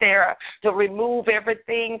wind right there to remove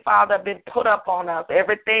everything, Father, been put up on us,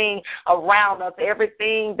 everything around us,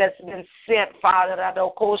 everything that's been sent, Father.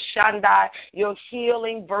 Your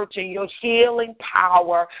healing virtue, your healing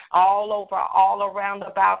power all over, all around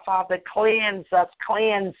about, Father. Cleanse us,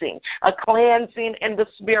 cleansing, a cleansing in the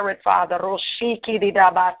spirit, Father.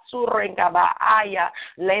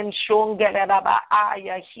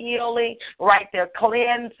 Healing right there,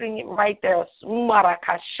 cleansing right there.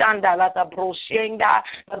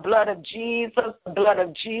 The blood of Jesus, the blood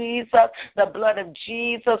of Jesus, the blood of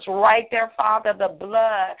Jesus right there, Father. The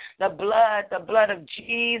blood of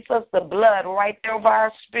Jesus, the blood right there over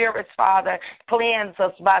our spirits, Father. Cleanse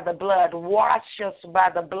us by the blood. Wash us by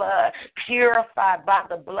the blood. Purify by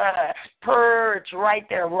the blood. Purge right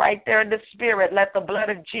there in the spirit. Let the blood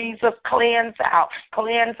of Jesus cleanse out,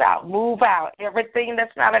 move out everything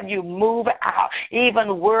that's not of you. Move out,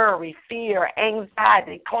 even worry, fear,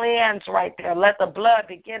 anxiety. Cleanse right there. Let the blood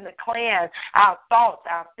begin to cleanse our thoughts,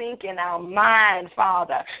 our thinking, our mind,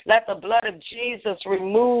 Father. Let the blood of Jesus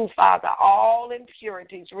remove, Father, all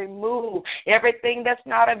impurities. Remove everything that's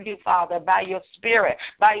not of you, Father, by your Spirit,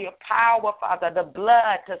 by your power, Father, the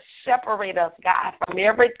blood to separate us, God, from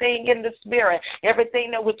everything in the Spirit,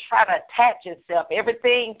 everything that would try to attach itself,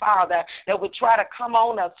 everything, Father, that would try to come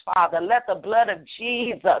on us, Father. Let the blood of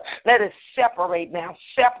Jesus, let it separate now.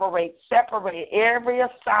 Separate every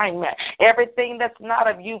assignment, everything that's not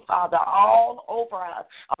of you, Father, all over us,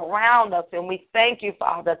 around us. And we thank you,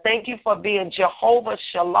 Father. Thank you for being Jehovah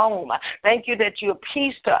Shalom. Thank you that you're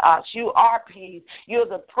peace to us. You are peace. You're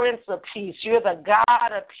the Prince of Peace. You're the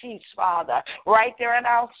God of peace, Father. Right there in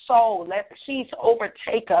our soul, let peace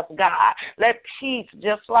overtake us, God. Let peace,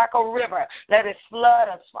 just like a river, let it flood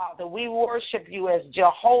us, Father. We worship you as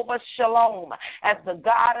Jehovah Shalom, as the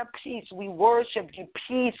God of peace. We worship you.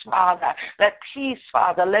 Peace, Father. Let peace,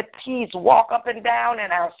 Father. Let peace walk up and down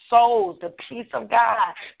in our souls. The peace of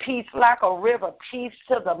God. Peace like a river. Peace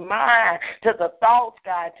to the mind, to the thoughts,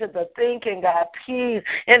 God, to the thinking, God. Peace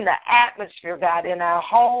in the atmosphere, God, in our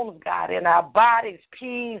homes, God, in our bodies.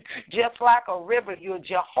 Peace just like a river. You're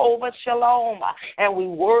Jehovah Shalom. And we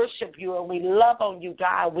worship you and we love on you,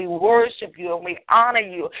 God. We worship you and we honor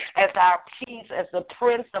you as our peace, as the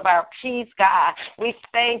Prince of our peace, God. We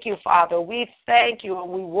thank you, Father. We thank you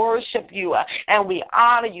and we worship you and we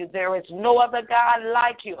honor you. There is no other God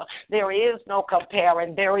like you. There is no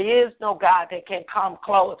comparing. There is no God that can come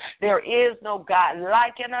close. There is no God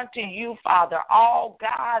likened unto you, Father. All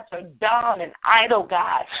gods are dumb and idle,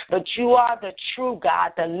 God, but you are the true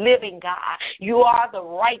God, the living God. You are the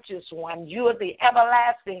righteous one. You are the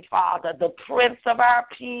everlasting Father, the Prince of our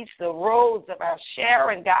peace, the rose of our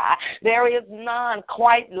Sharon, God. There is none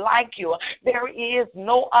quite like you. There is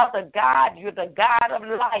no other God. You're the God of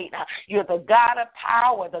light. You're the God of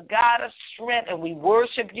power, the God of strength, and we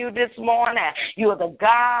worship you this morning. You are the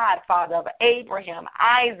God, Father, of Abraham,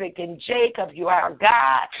 Isaac, and Jacob. You are our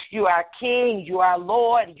God. You are our King. You are our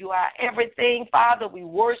Lord. You are everything, Father. We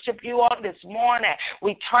worship you on this morning.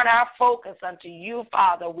 We turn our focus unto you,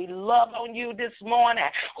 Father. We love on you this morning.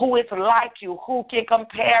 Who is like you? Who can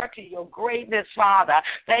compare to your greatness, Father?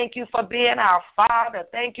 Thank you for being our Father.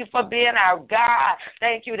 Thank you for being our God.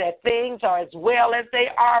 Thank you that things are as well as they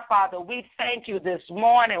are, Father. We thank you this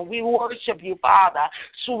morning. We worship you, Father.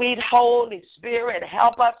 Sweet Holy Spirit,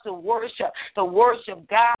 help us to worship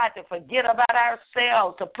God, to forget about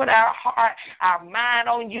ourselves, to put our heart, our mind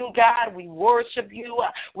on you, God. We worship you.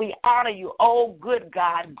 We honor you, oh good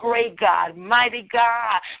God, great God, mighty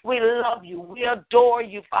God. We love you. We adore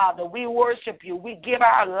you, Father. We worship you. We give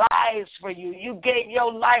our lives for you. You gave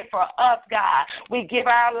your life for us, God. We give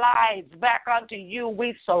our lives back unto you.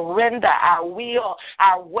 We surrender our will,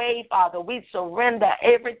 our way, Father. We surrender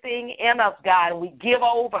everything in us, God. We give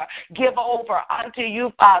over unto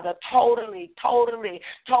you, Father, totally,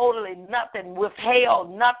 nothing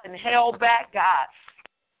withheld, nothing held back, God.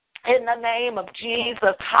 In the name of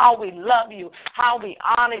Jesus, how we love you, how we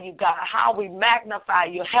honor you, God, how we magnify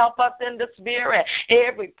you. Help us in the Spirit.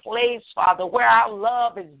 Every place, Father, where our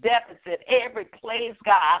love is deficit. Every place,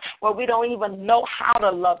 God, where we don't even know how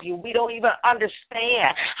to love you. We don't even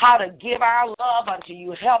understand how to give our love unto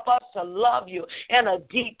you. Help us to love you in a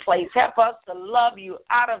deep place. Help us to love you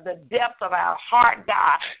out of the depths of our heart,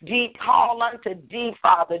 God. Deep call unto deep,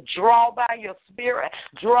 Father. Draw by your Spirit.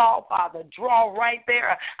 Draw, Father. Draw right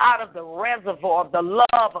there out of the reservoir of the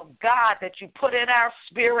love of God that you put in our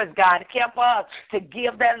spirits, God. Help us to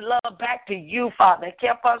give that love back to you, Father.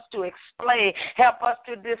 Help us to explain. Help us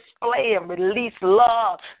to display and release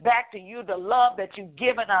love back to you, the love that you've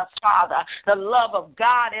given us, Father. The love of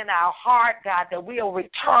God in our heart, God, that we'll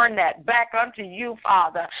return that back unto you,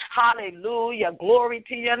 Father. Hallelujah. Glory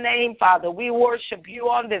to your name, Father. We worship you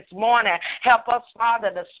on this morning. Help us,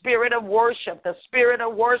 Father, the spirit of worship,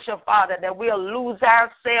 Father, that we'll lose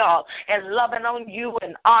ourselves and loving on you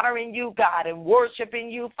and honoring you, God, and worshiping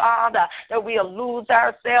you, Father, that we'll lose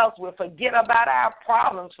ourselves. We'll forget about our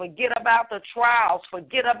problems, forget about the trials,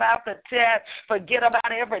 forget about the tests, forget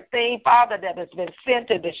about everything, Father, that has been sent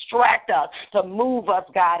to distract us, to move us,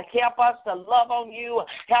 God. Help us to love on you.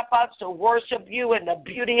 Help us to worship you in the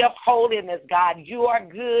beauty of holiness, God. You are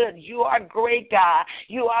good. You are great, God.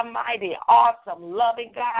 You are mighty, awesome,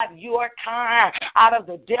 loving God. You are kind. Out of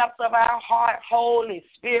the depths of our heart, Holy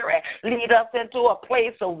Spirit, Spirit. Lead us into a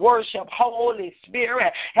place of worship. Holy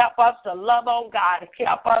Spirit, help us to love on God.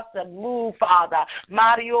 Help us to move, Father.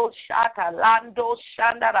 Mario Shata, Lando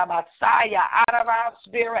Shandara Messiah, out of our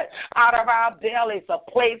spirit, out of our bellies, a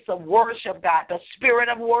place of worship, God. The spirit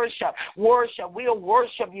of worship. Worship. We'll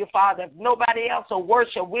worship you, Father. If nobody else will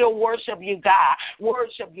worship, we'll worship you, God.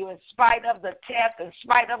 Worship you in spite of the test, in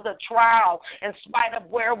spite of the trial, in spite of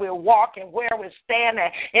where we're walking, where we're standing,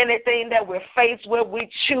 anything that we're faced with, we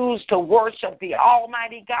choose to worship the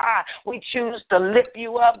Almighty God. We choose to lift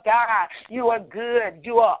you up, God. You are good.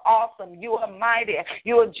 You are awesome. You are mighty.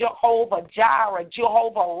 You are Jehovah Jireh,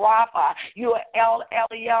 Jehovah Rapha. You are El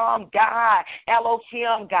Elyon, God.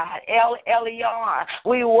 Elohim, God. El Elyon.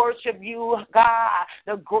 We worship you, God,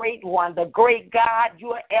 the great one, the great God.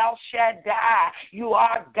 You are El Shaddai. You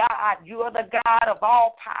are God. You are the God of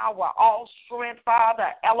all power, all strength, Father.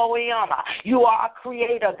 Elohim. You are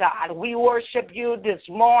creator, God. We worship you this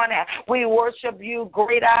morning. We worship you,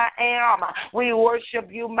 great I am. We worship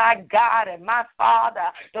you, my God and my Father,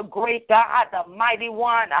 the great God, the mighty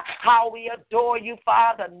one. How we adore you,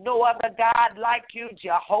 Father. No other God like you,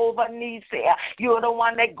 Jehovah Nissi. You are the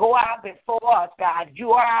one that go out before us, God.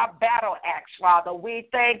 You are our battle axe, Father. We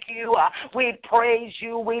thank you. We praise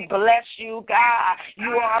you. We bless you, God.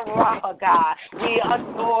 You are Rapha, God. We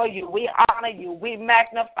adore you. We honor you. We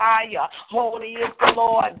magnify you. Holy is the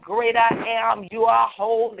Lord. Great I am. You are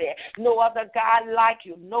holy. No other God like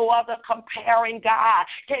you. No other comparing God.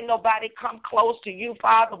 Can nobody come close to you,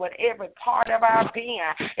 Father, with every part of our being,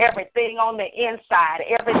 everything on the inside,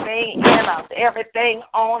 everything in us, everything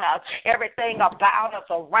on us, everything about us,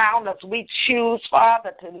 around us. We choose,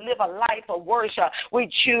 Father, to live a life of worship. We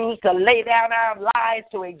choose to lay down our lives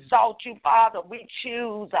to exalt you, Father. We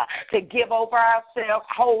choose to give over ourselves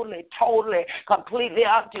wholly, totally, completely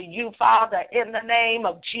unto you, Father, in the name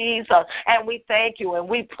of Jesus. And we thank you and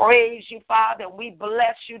we praise you, Father, and we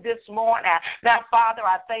bless you this morning. Now, Father,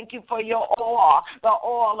 I thank you for your oil, the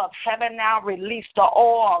oil of heaven. Now release the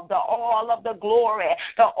oil of the glory,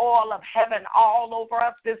 the oil of heaven all over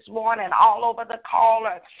us this morning, all over the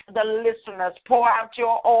callers, the listeners. Pour out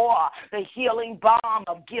your oil, the healing balm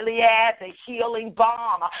of Gilead, the healing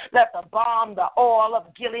balm. Let the balm, the oil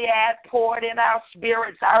of Gilead, pour it in our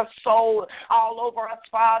spirits, our soul, all over us,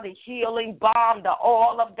 Father. Healing balm, the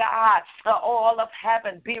oil of God, the oil of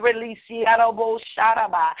heaven. Be released,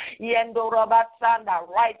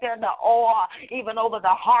 right there, the oil, even over the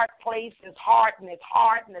heart places, hardness,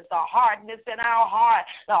 the hardness in our heart,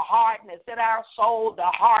 the hardness in our soul, the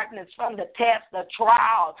hardness from the test, the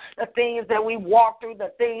trials, the things that we walk through,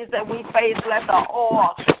 the things that we face. Let the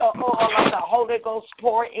oil of the Holy Ghost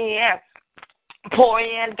pour in. Pour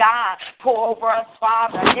in, God. Pour over us,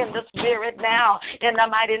 Father, in the Spirit now. In the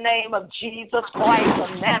mighty name of Jesus Christ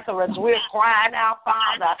of Nazareth, we're crying out,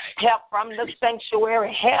 Father, help from the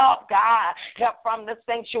sanctuary. Help, God. Help from the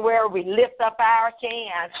sanctuary. We lift up our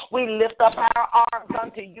hands. We lift up our arms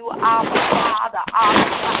unto you, our Father, our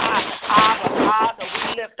God, our Father.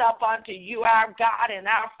 We lift up unto you, our God and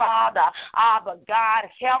our Father, our God.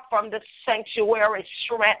 Help from the sanctuary.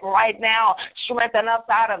 Strength right now. Strengthen us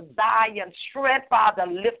out of Zion. Strength, Father,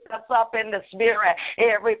 lift us up in the Spirit.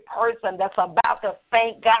 Every person that's about to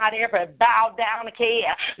faint, God, every bow down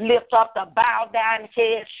head, lift up the bow down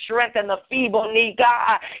head, strengthen the feeble knee,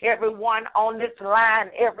 God. Everyone on this line,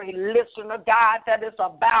 every listener, God, that is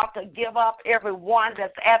about to give up, everyone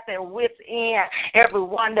that's at their wits' end,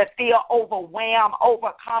 everyone that feel overwhelmed,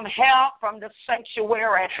 overcome, help from the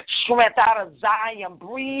sanctuary, strength out of Zion.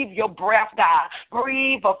 Breathe your breath, God.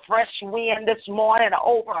 Breathe a fresh wind this morning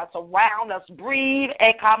over us, around us. Breathe,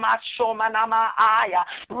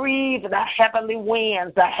 breathe the heavenly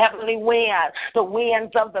winds, the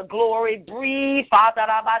winds of the glory. Breathe, Father,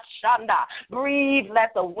 breathe,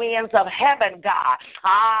 let the winds of heaven, God.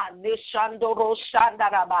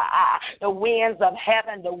 The winds of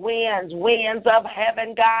heaven, the winds of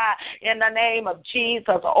heaven, God, in the name of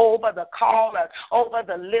Jesus, over the callers, over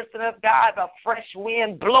the listeners, God, the fresh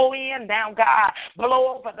wind, blow in now, God,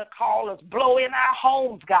 blow over the callers, blow in our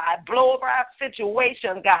homes, God, blow over our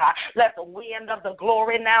situation, God. Let the wind of the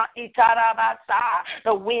glory now,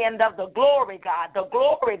 the wind of the glory, God, the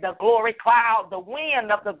glory cloud, the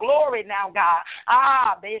wind of the glory now, God.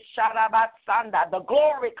 The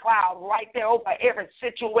glory cloud right there over every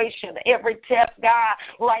situation, every test, God,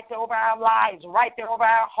 right there over our lives, right there over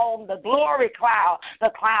our home, the glory cloud,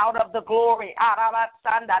 the cloud of the glory,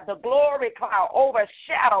 the glory cloud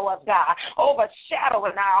overshadow us, God,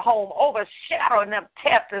 overshadowing our home, overshadowing them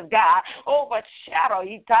tests, God, overshadow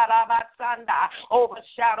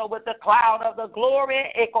overshadow with the cloud of the glory.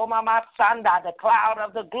 The cloud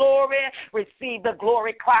of the glory. Receive the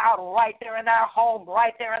glory cloud right there in our home,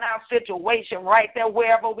 right there in our situation, right there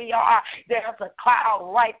wherever we are. There's a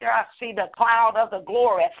cloud right there. I see the cloud of the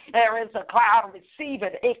glory. There is a cloud. Receive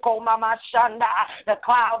it. The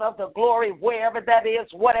cloud of the glory, wherever that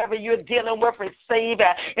is, whatever you're dealing with, receive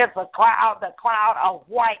it. It's a cloud, the cloud, a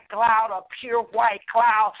white cloud, a pure white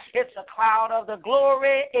cloud. It's a cloud of the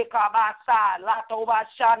glory.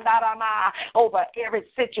 Over every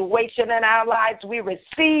situation in our lives, we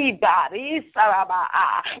receive God.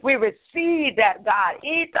 We receive that, God.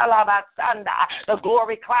 The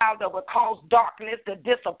glory cloud that will cause darkness to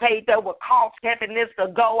dissipate, that will cause heaviness to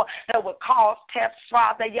go, that will cause tests,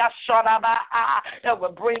 Father, that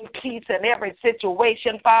will bring peace in every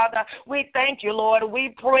situation, Father. We thank you, Lord. We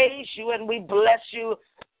praise you and we bless you.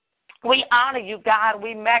 We honor you, God.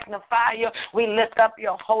 We magnify you. We lift up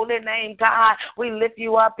your holy name, God. We lift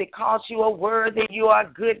you up because you are worthy. You are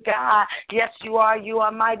good, God. Yes, you are. You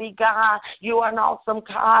are mighty, God. You are an awesome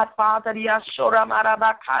God, Father.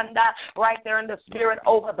 Right there in the spirit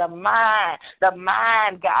over the mind,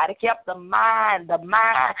 God. It kept the mind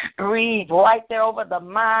breathe right there over the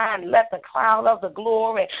mind. Let the cloud of the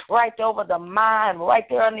glory right there over the mind, right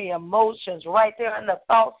there in the emotions, right there in the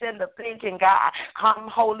thoughts and the thinking, God. Come,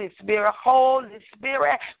 Holy Spirit. Holy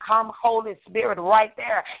Spirit, come, Holy Spirit, right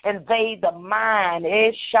there. Invade the mind.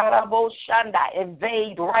 Invade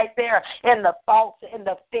right there in the thoughts, in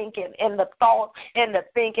the thinking, in the thoughts, in the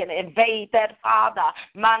thinking. Invade that, Father.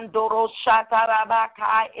 Mandoro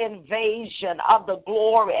Shatarabaka, invasion of the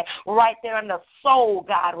glory right there in the soul,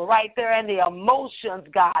 God, right there in the emotions,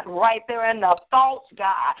 God, right there in the thoughts,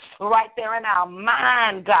 God, right there in our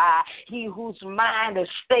mind, God. He whose mind is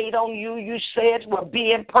stayed on you, you said, will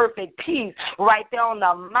be in perfect peace right there on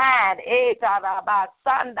the mind,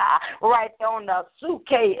 right there on the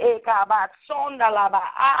suke, right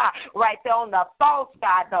there on the thoughts,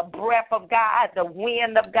 God, the breath of God, the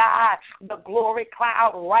wind of God, the glory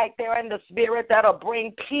cloud right there in the spirit that'll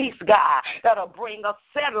bring peace, God, that'll bring a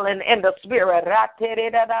settling in the spirit.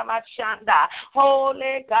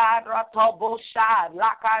 Holy God,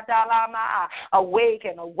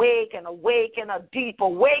 awaken, awaken, awaken, a deep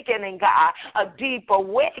awakening, God, a deep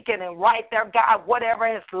awakening right there, God, whatever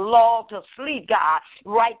is lulled to sleep, God,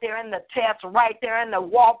 right there in the test, right there in the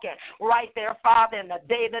walking, right there, Father, in the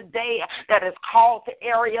day-to-day that is called to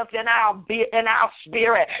areas in our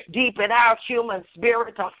spirit, deep in our human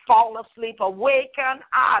spirit to fall asleep. Awaken,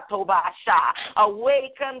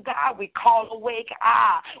 awaken, God, we call awake,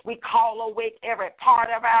 we call awake every part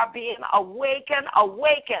of our being. Awaken,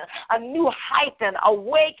 awaken, a new heighten,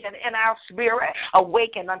 awaken in our spirit,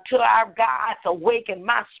 awaken unto our gods, awaken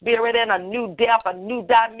my spirit in a new depth, a new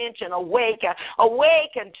dimension. Awaken,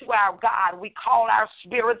 awaken to our God. We call our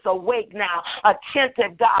spirits awake now.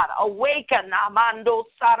 Attentive God, awaken. Amando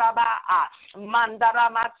Saraba, Mandara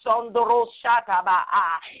Matsondoro Shataba,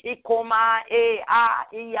 Ikoma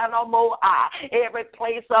Ianomo, every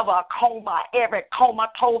place of a coma, every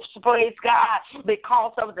comatose place, God,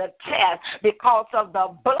 because of the test, because of the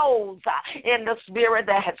blows in the spirit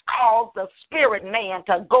that has caused the spirit man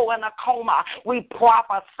to go in a coma. We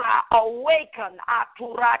prophesy, awaken,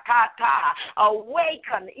 Aturakata,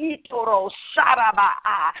 awaken, Itoro Sharaba,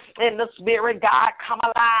 in the spirit, God, come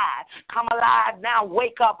alive now,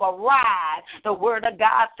 wake up, arise. The word of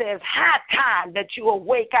God says, high time that you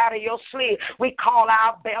awake out of your sleep. We call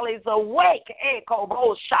our bellies awake,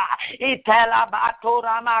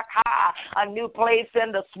 a new place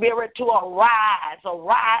in the spirit to arise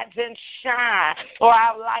and shine, for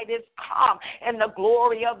our light is come, and the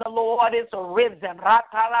glory of the Lord is risen.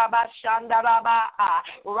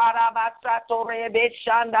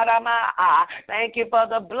 Thank you for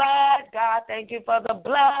the blood, God. Thank you for the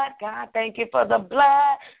blood, God. Thank you for the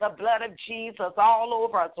blood of Jesus all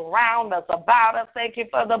over us, around us, about us. Thank you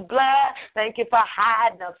for the blood. Thank you for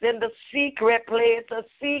hiding us in the secret place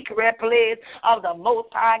of the Most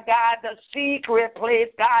High God, the secret place,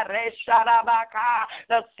 God.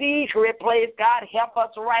 The secret place, God. Help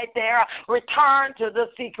us right there. Return to the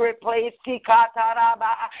secret place.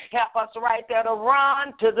 Help us right there to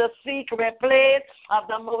run to the secret place of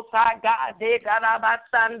the Most High God.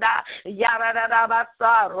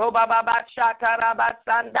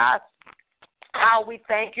 How we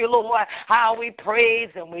thank you, Lord. How we praise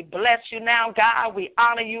and we bless you now, God. We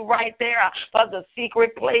honor you right there for the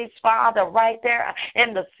secret place, Father, right there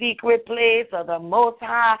in the secret place of the Most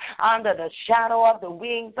High, under the shadow of the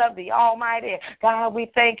wings of the Almighty. God, we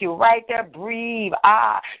thank you right there. Breathe.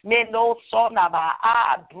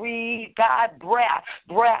 Breathe, God,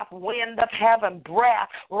 breath, wind of heaven, breath,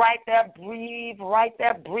 right there. Breathe, right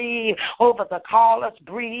there. Breathe over the callers.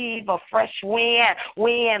 Breathe a fresh wind,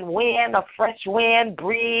 a fresh wind,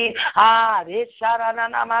 breathe.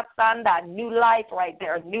 New life right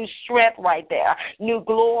there, new strength right there, new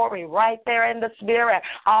glory right there in the spirit,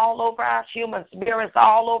 all over our human spirits,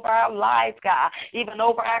 all over our lives, God, even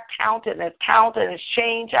over our countenance,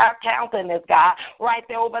 change our countenance, God, right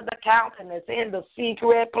there over the countenance in the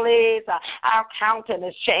secret place, our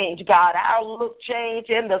countenance change, God, our look change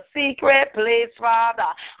in the secret place, Father,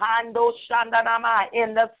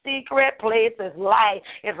 in the secret place is life,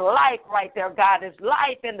 right there, God. It's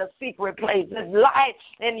life in the secret place. It's life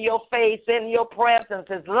in your face, in your presence.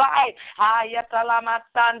 It's life.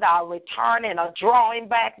 Returning, a drawing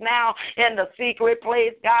back now in the secret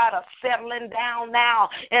place, God. A settling down now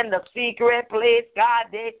in the secret place, God.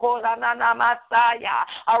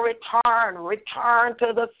 A return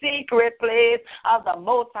to the secret place of the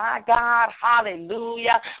Most High God.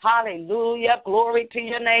 Hallelujah. Hallelujah. Glory to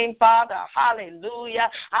your name, Father. Hallelujah.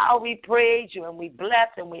 How we praise you and we bless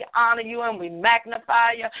and we honor you and we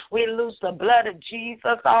magnify you. We loose the blood of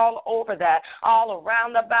Jesus all over that, all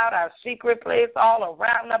around about our secret place, all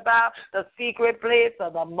around about the secret place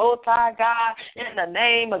of the Most High God. In the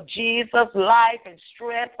name of Jesus, life and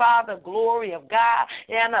strength, Father, glory of God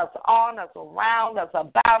in us, on us, around us,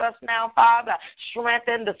 about us now, Father. Strength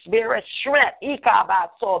in the spirit, strength.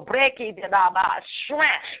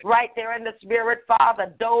 Strength right there in the spirit,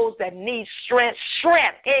 Father. Those that need strength.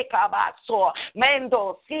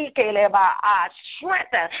 Mendo,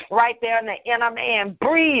 strengthen right there in the inner man.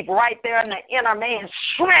 Breathe right there in the inner man.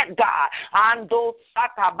 Strength, God.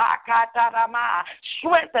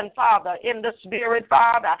 Strengthen, Father, in the spirit,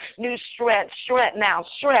 Father. New strength now.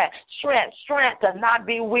 Strength to not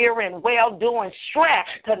be weary in well-doing. Strength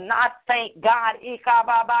to not faint, God.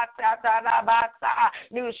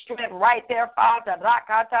 New strength right there, Father.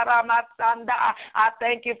 I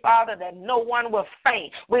thank you, Father, that no one will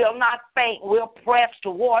faint. We'll not faint. We'll press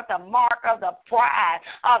toward the mark of the prize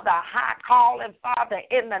of the high calling, Father,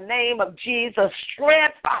 in the name of Jesus.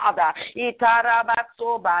 Strength, Father.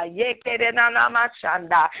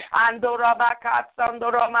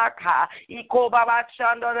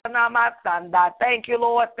 Thank you,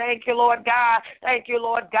 Lord. Thank you, Lord God. Thank you,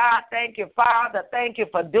 Lord God. Thank you, Father. Thank you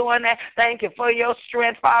for doing that. Thank you for your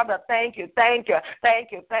strength, Father. Thank you.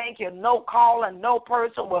 No calling, no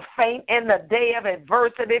person will faint in the day of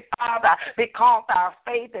adversity, Father, because our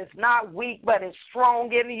faith is not weak, but is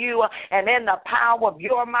strong in you and in the power of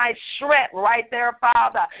your might. Strength right there,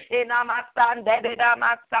 Father.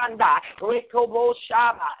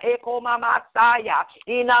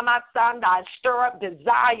 Stir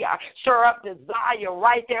up desire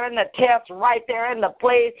right there in the test, right there in the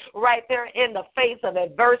place, right there in the face of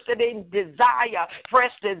adversity. Desire,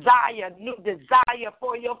 fresh desire, new desire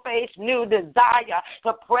for your face, new desire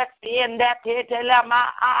to press in that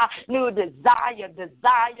new desire,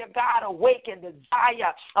 God, awaken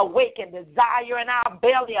desire in our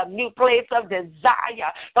belly, a new place of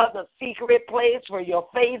desire for the secret place for your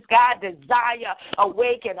face, God, desire,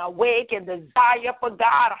 awaken desire for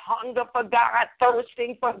God, hunger for God,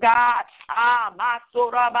 thirsting for God.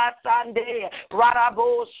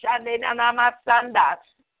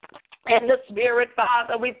 In the spirit,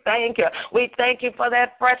 Father, we thank you. We thank you for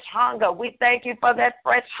that fresh hunger. We thank you for that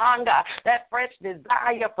fresh hunger, that fresh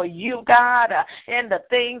desire for you, God, in the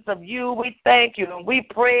things of you. We thank you and we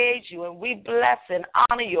praise you and we bless and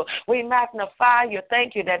honor you. We magnify you.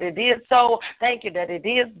 Thank you that it is so. Thank you that it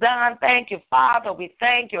is done. Thank you, Father. We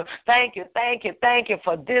thank you. Thank you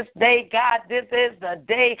for this day, God. This is the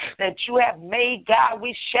day that you have made, God.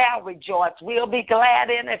 We shall rejoice. We'll be glad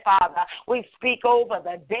in it, Father. We speak over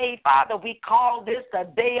the day, Father. We call this the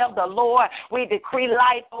day of the Lord. We decree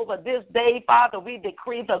life over this day, Father. We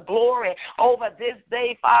decree the glory over this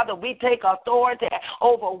day, Father. We take authority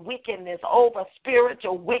over wickedness, over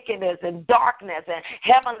spiritual wickedness and darkness and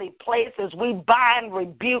heavenly places. We bind,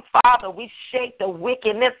 rebuke, Father. We shake the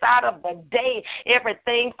wickedness out of the day.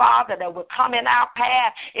 Everything, Father, that will come in our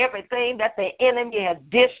path, everything that the enemy has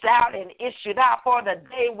dished out and issued out for the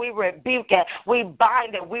day, we rebuke it. We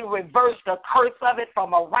bind it. We reverse the curse of it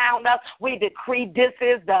from around around us. We decree this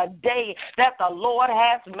is the day that the Lord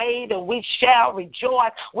has made, and we shall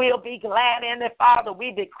rejoice. We'll be glad in it, Father.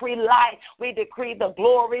 We decree light. We decree the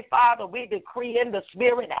glory, Father. We decree in the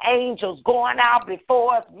spirit angels going out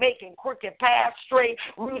before us, making crooked paths straight,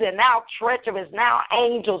 rooting out treacherous. Now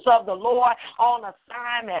angels of the Lord on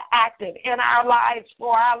assignment, active in our lives,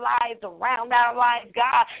 for our lives, around our lives.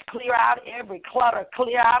 God, clear out every clutter,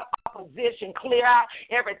 clear out opposition, clear out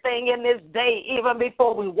everything in this day, even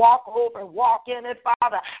before we walk over and walk in it,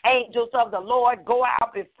 Father. Angels of the Lord, go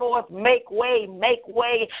out before us, make way, make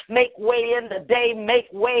way, make way in the day, make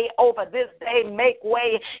way over this day, make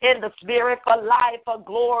way in the spirit for life, for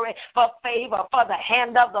glory, for favor, for the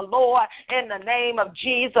hand of the Lord, in the name of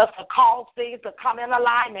Jesus, to cause things to come in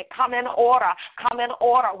alignment, come in order, come in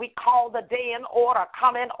order. We call the day in order,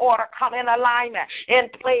 come in order, come in alignment, in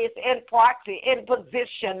place, in proxy, in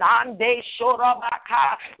position. Ande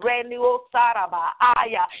shorabaka, renew saraba,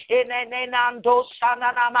 aya, inenando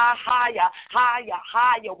shananama, higher, higher,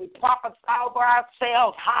 higher. We prophesy over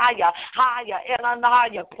ourselves, higher, higher, in a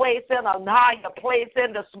higher place, in a higher place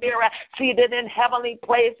in the spirit, seated in heavenly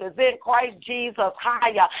places in Christ Jesus,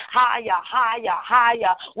 higher, higher, higher,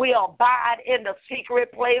 higher. We'll abide in the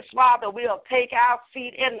secret place, Father. We'll take our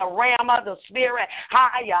seat in the realm of the spirit,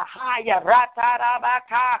 higher, higher.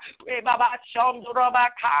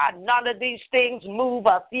 None of these things move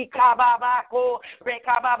us. Breath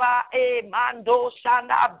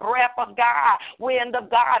of God, wind of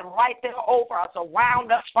God, right there over us,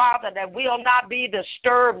 around us, Father, that we'll not be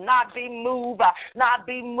disturbed, not be moved, not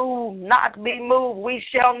be moved, not be moved. We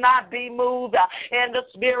shall not be moved in the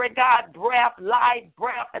spirit, God. Breath, life,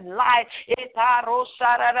 breath, and life.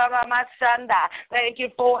 Thank you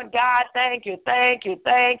for it, God. Thank you, thank you,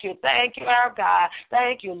 thank you, thank you, our God.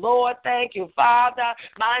 Thank you, Lord. Thank you, Father.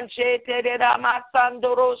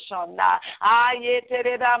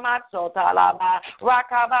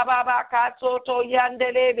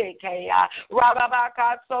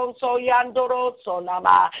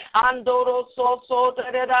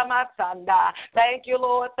 Thank you,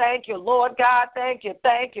 Lord. Thank you, Lord God. Thank you,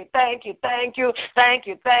 thank you, thank you, thank you, thank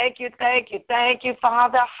you, thank you, thank you, thank you,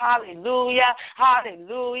 Father. Hallelujah,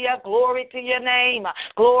 hallelujah. Glory to your name.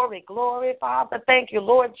 Glory, glory, Father. Thank you,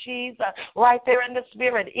 Lord Jesus. Right there in the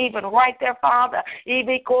spirit, even right there, Father.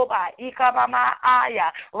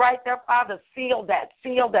 Right there, Father. Seal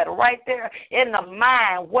that right there in the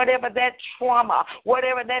mind. Whatever that trauma,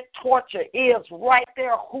 whatever that torture is, right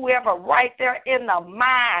there, whoever, right there in the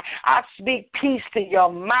mind. I speak peace to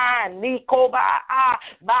your mind.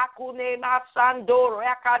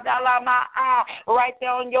 Right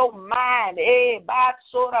there on your mind.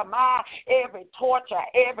 Every torture,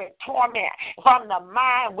 every torment from the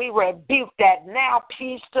mind, we rebuke that now.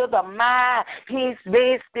 Peace to the mind. Peace,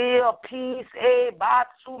 be still. Peace.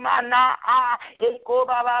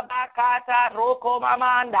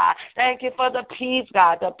 Thank you for the peace,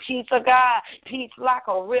 God. The peace of God. Peace like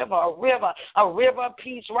a river of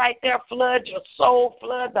peace right there. Flood your soul,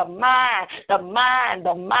 flood the mind,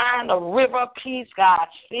 a river of peace, God.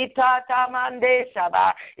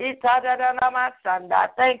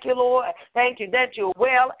 Thank you, Lord. Thank you that you're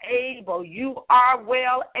well able. You are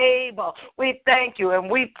well able. We thank you and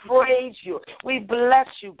we praise you. We bless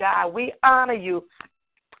you, God. We honor you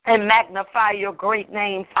and magnify your great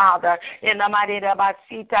name, Father. In the mighty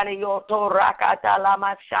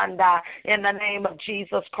in the name of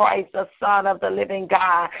Jesus Christ, the Son of the living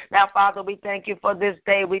God. Now, Father, we thank you for this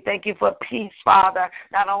day. We thank you for peace, Father,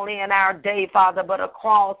 not only in our day, Father, but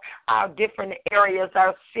across our different areas,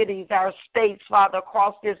 our cities, our states, Father,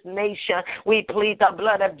 across this nation. We plead the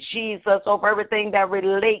blood of Jesus over everything that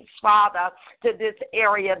relates, Father, to this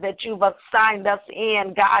area that you've assigned us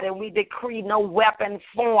in, God, and we decree no weapon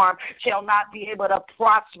formed shall not be able to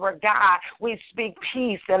prosper, God. We speak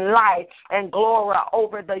peace and life and glory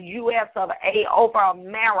over the U.S. of A, over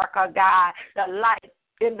America, God, the light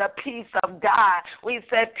in the peace of God. We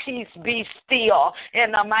said, peace be still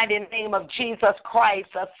in the mighty name of Jesus Christ,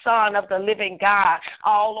 the Son of the living God,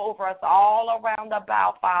 all over us, all around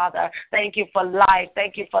about, Father. Thank you for life.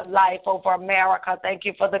 Thank you for life over America. Thank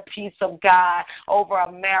you for the peace of God over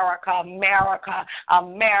America, America,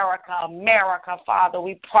 America, America, Father.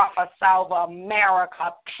 We prophesy over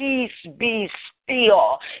America. Peace be still.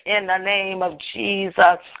 seal in the name of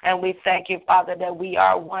Jesus. And we thank you, Father, that we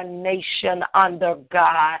are one nation under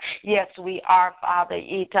God. Yes, we are, Father.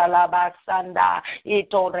 Italabasanda,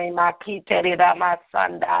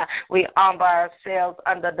 itoremakiteremasanda. We humble ourselves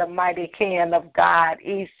under the mighty hand of God.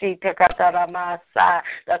 Isitekaramasa,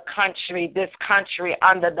 this country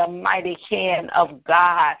under the mighty hand of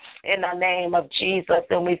God in the name of Jesus.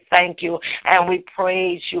 And we thank you and we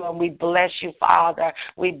praise you and we bless you, Father.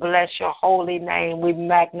 We bless your holy name. We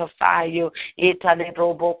magnify you.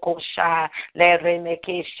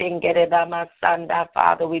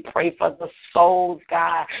 Father, we pray for the souls,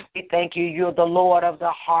 God. We thank you. You're the Lord of the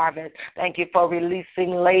harvest. Thank you for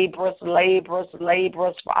releasing laborers,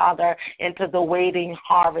 Father, into the waiting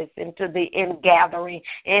harvest, into the ingathering,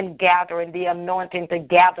 the anointing to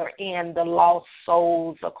gather in the lost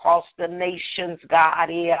souls across the nations, God.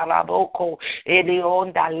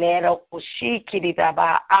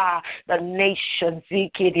 The nations, the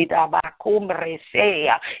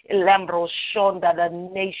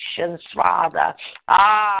nations, Father.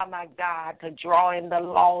 My God, to draw in the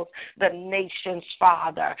lost, the nations,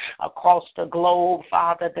 Father, across the globe,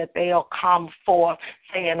 Father, that they'll come forth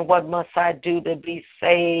saying, what must I do to be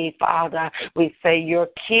saved, Father? We say, your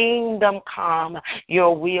kingdom come,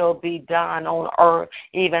 your will be done on earth,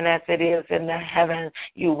 even as it is in the heaven.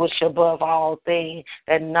 You wish above all things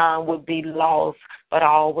that none would be lost, but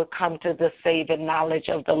all would come to the saving knowledge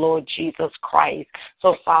of the Lord Jesus Christ.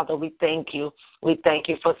 So, Father, we thank you. We thank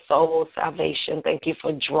you for soul salvation. Thank you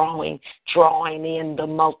for drawing in the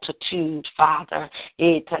multitude, Father.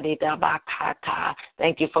 Thank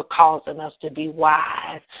you for causing us to be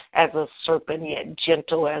wise as a serpent, yet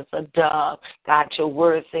gentle as a dove. God, your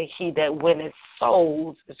word says he that winneth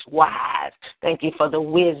souls is wise. Thank you for the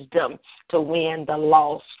wisdom to win the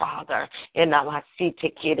lost, Father.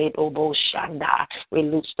 We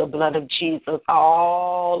loose the blood of Jesus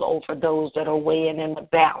all over those that are weighing in the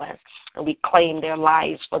balance. And we claim their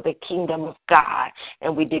lives for the kingdom of God.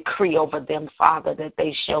 And we decree over them, Father, that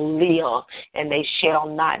they shall live and they shall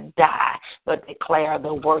not die, but declare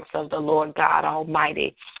the works of the Lord God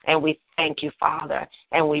Almighty. And we thank you, Father,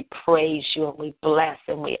 and we praise you, and we bless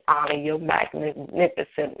and we honor your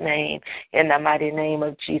magnificent name. In the mighty name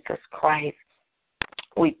of Jesus Christ,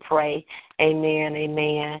 we pray. Amen,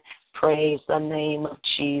 amen. Praise the name of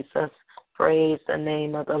Jesus. Praise the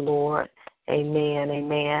name of the Lord. Amen,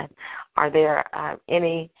 amen. Are there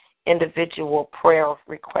any individual prayer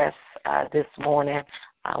requests this morning?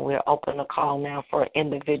 We'll open the call now for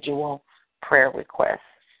individual prayer requests.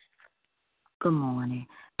 Good morning.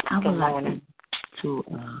 I would like to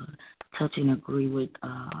touch and agree with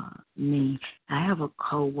me. I have a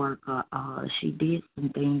coworker. She did some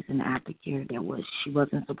things in the aftercare that she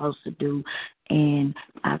wasn't supposed to do, and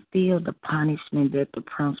I feel the punishment that the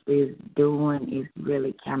principal is doing is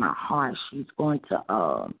really kind of harsh. She's going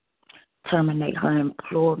to terminate her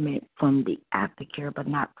employment from the aftercare, but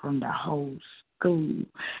not from the whole school.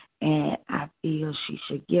 And I feel she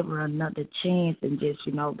should give her another chance and just,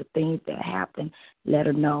 the things that happen, let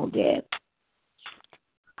her know that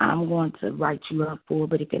I'm going to write you up for it,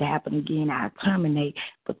 but if it happen again, I'll terminate.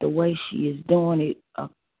 But the way she is doing it, a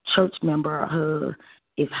church member of her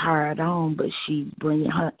is hired on, but she's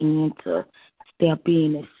bringing her in to step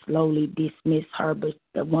in and slowly dismiss her, but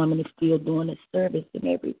the woman is still doing the service and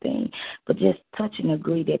everything. But just touch and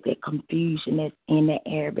agree that confusion that's in the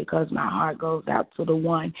air, because my heart goes out to the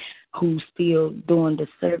one who's still doing the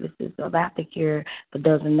services of aftercare but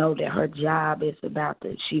doesn't know that her job is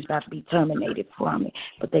she's about to be terminated from it,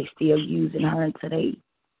 but they still using her until they,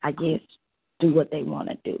 I guess, do what they want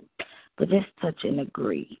to do. But just touch and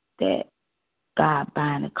agree that God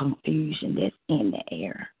bind the confusion that's in the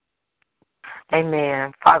air.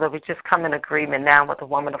 Amen. Father, we just come in agreement now with the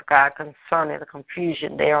woman of God concerning the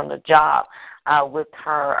confusion there on the job with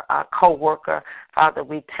her co-worker. Father,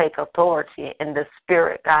 we take authority in the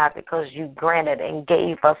spirit, God, because you granted and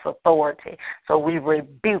gave us authority. So we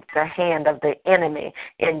rebuke the hand of the enemy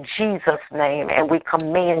in Jesus' name, and we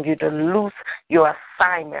command you to loose your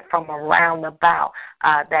assignment from around about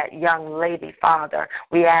that young lady, Father.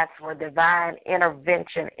 We ask for divine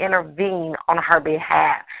intervention. Intervene on her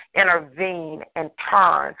behalf. Intervene and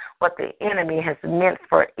turn what the enemy has meant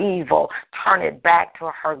for evil. Turn it back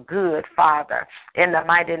to her good, Father. In the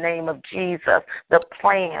mighty name of Jesus, the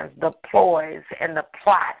plans, the ploys, and the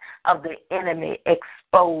plot of the enemy,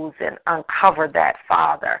 expose and uncover that,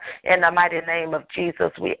 Father. In the mighty name of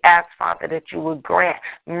Jesus, we ask, Father, that you would grant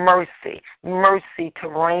mercy to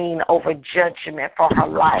reign over judgment for her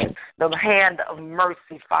life, the hand of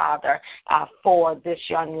mercy, Father, for this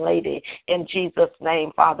young lady. In Jesus'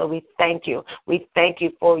 name, Father, we thank you. We thank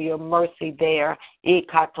you for your mercy there. In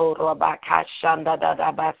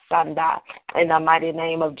the mighty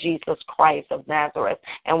name of Jesus Christ of Nazareth.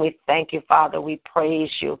 And we thank you, Father. We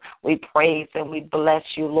praise you. We praise and we bless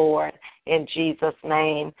you, Lord. In Jesus'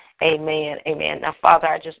 name, amen, amen. Now, Father,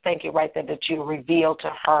 I just thank you right there that you reveal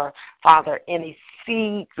to her, Father, any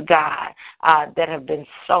seeds, God, that have been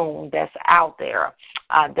sown, that's out there,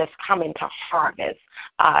 that's coming to harvest.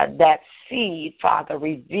 That seed, Father,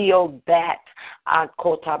 reveal that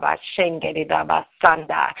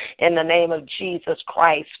in the name of Jesus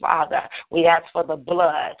Christ, Father. We ask for the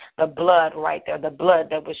blood right there, the blood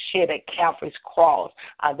that was shed at Calvary's cross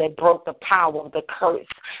that broke the power of the curse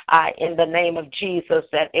in the name of Jesus,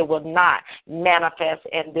 that it will not manifest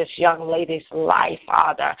in this young lady's life,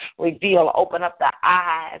 Father. Reveal, open up the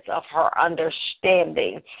eyes of her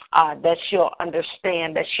understanding, that she'll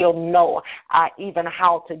understand, that she'll know even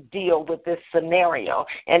how to deal with this scenario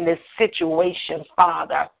and this situation,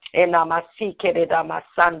 Father. And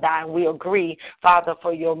we agree, Father,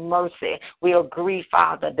 for your mercy. We agree,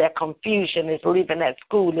 Father, that confusion is leaving, that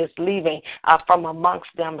school is leaving from amongst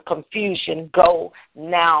them. Confusion, go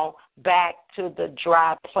now back to the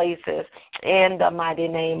dry places in the mighty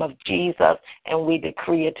name of Jesus. And we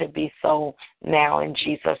decree it to be so now in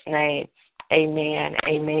Jesus' name. Amen.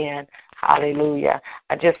 Amen. Hallelujah.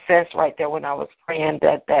 I just sensed right there when I was praying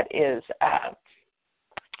that is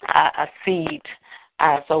a seed.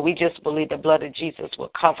 So we just believe the blood of Jesus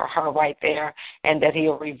will cover her right there, and that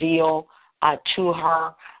he'll reveal to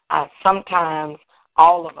her. Sometimes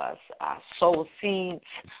all of us sow seeds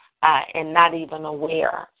and not even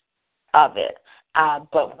aware of it.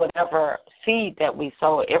 But whatever seed that we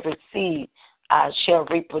sow, every seed shall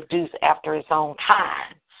reproduce after its own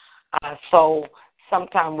kind. So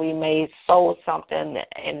sometimes we may sow something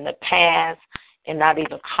in the past and not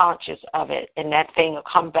even conscious of it, and that thing will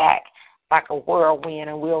come back like a whirlwind,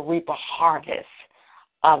 and we'll reap a harvest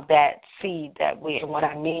of that seed that we. And what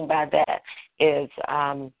I mean by that is,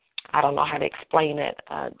 I don't know how to explain it.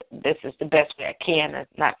 This is the best way I can. I'm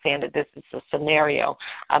not saying that this is a scenario,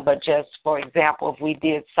 but just for example, if we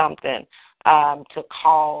did something to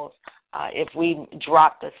cause, if we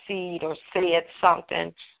dropped a seed or said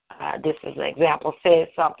something, this is an example, said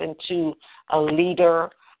something to a leader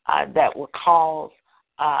that would cause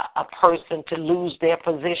a person to lose their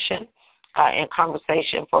position in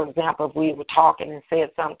conversation. For example, if we were talking and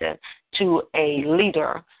said something to a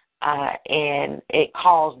leader and it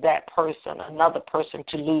caused that person, another person,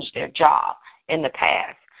 to lose their job in the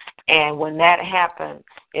past. And when that happened,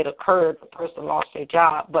 it occurred, the person lost their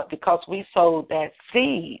job. But because we sowed that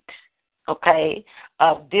seed, okay,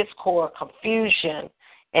 of discord, confusion,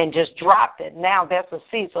 and just dropped it, now that's a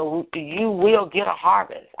seed. So you will get a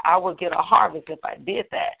harvest. I will get a harvest if I did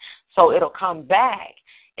that. So it'll come back,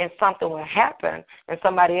 and something will happen, and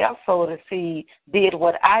somebody else sowed a seed, did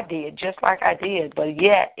what I did, just like I did, but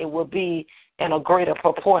yet it will be in a greater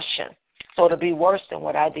proportion. So it'll be worse than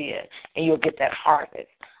what I did, and you'll get that harvest.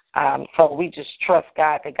 So we just trust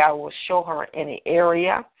God that God will show her any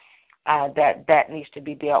area that needs to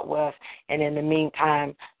be dealt with. And in the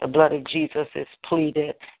meantime, the blood of Jesus is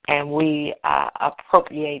pleaded, and we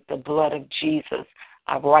appropriate the blood of Jesus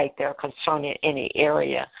right there concerning any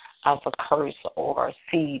area of a curse or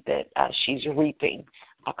seed that she's reaping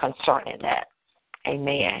concerning that.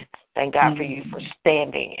 Amen. Thank God for you for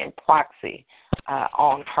standing in proxy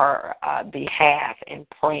on her behalf and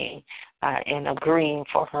praying and agreeing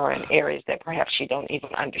for her in areas that perhaps she don't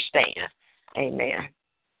even understand. Amen.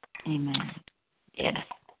 Amen. Yes.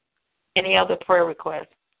 Any other prayer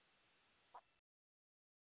requests?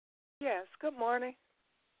 Yes. Good morning.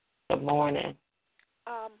 Good morning.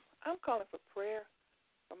 I'm calling for prayer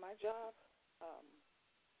for my job.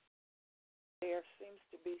 There seems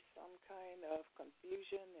to be some kind of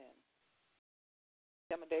confusion and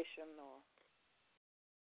intimidation or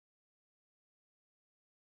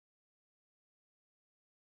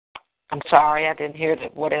I'm sorry, I didn't hear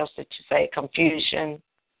that. What else did you say? Confusion,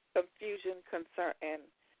 concern, and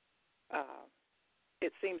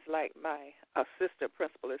it seems like my assistant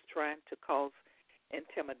principal is trying to cause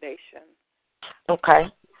intimidation. Okay.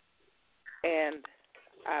 And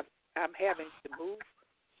I'm having to move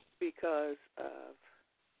because of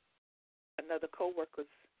another coworker's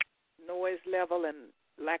noise level and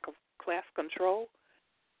lack of class control.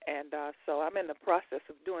 And so I'm in the process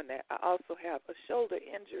of doing that. I also have a shoulder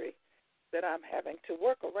injury that I'm having to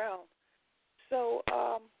work around. So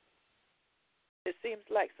it seems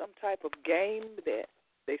like some type of game that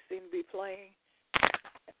they seem to be playing,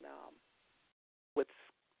 and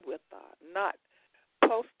with not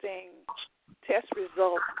posting test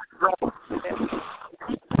results.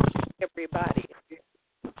 Everybody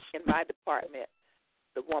in my department,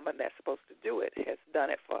 the woman that's supposed to do it, has done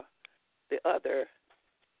it for the other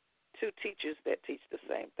two teachers that teach the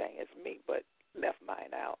same thing as me, but left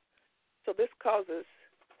mine out. So this causes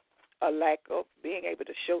a lack of being able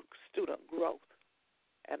to show student growth.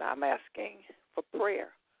 And I'm asking for prayer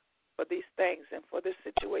for these things and for this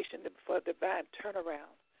situation, for a divine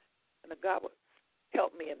turnaround. And that God would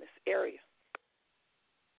help me in this area.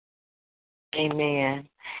 Amen.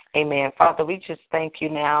 Amen. Father, we just thank you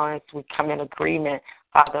now as we come in agreement,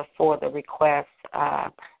 Father, for the request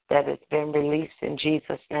that has been released in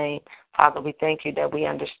Jesus' name. Father, we thank you that we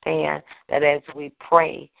understand that as we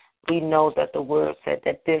pray, we know that the word said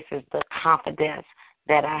that this is the confidence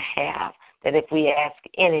that I have, that if we ask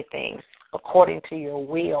anything according to your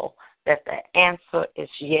will, that the answer is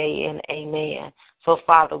yea and amen. So,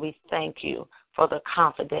 Father, we thank you for the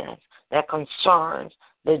confidence that concerns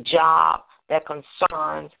the job, that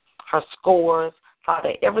concerns her scores.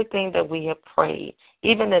 Father, everything that we have prayed,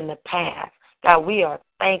 even in the past, God, we are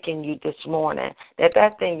thanking you this morning that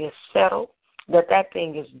that thing is settled, that that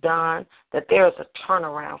thing is done, that there is a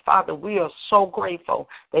turnaround. Father, we are so grateful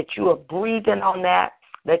that you are breathing on that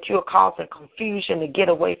you are causing confusion to get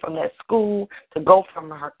away from that school, to go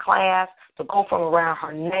from her class, to go from around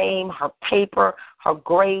her name, her paper, her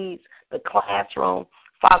grades, the classroom.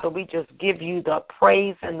 Father, we just give you the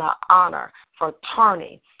praise and the honor for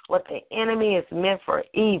turning what the enemy is meant for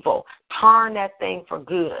evil. Turn that thing for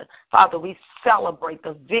good. Father, we celebrate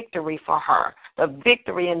the victory for her, the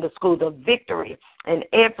victory in the school, the victory in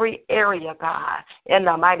every area, God, in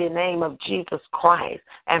the mighty name of Jesus Christ.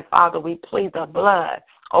 And, Father, we plead the blood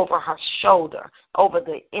over her shoulder, over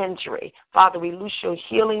the injury. Father, we loose your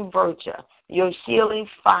healing virtue, your healing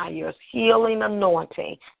fires, healing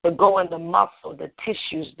anointing to go in the muscle, the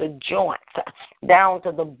tissues, the joints, down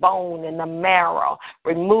to the bone and the marrow.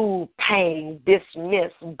 Remove pain,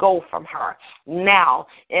 dismiss, go from her. Now,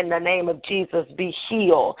 in the name of Jesus, be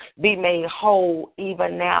healed, be made whole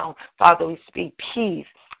even now. Father, we speak peace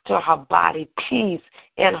to her body, peace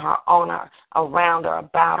in her, on her, around her,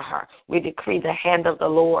 about her. We decree the hand of the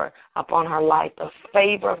Lord upon her life, the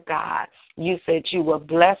favor of God. You said you will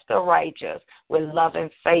bless the righteous with love and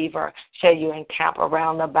favor. Shall you encamp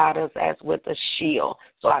around about us as with a shield?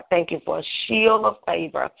 So I thank you for a shield of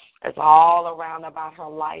favor that's all around about her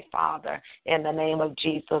life, Father. In the name of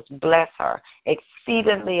Jesus, bless her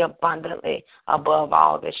exceedingly abundantly above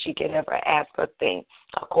all that she could ever ask or think,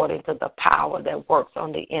 according to the power that works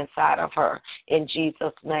on the inside of her. In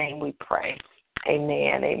Jesus' name we pray.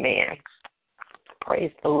 Amen, amen.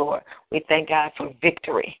 Praise the Lord. We thank God for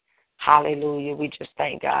victory. Hallelujah. We just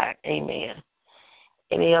thank God. Amen.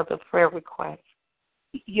 Any other prayer requests?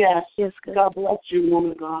 Yes. God bless you,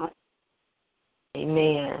 woman of God.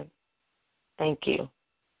 Amen. Thank you.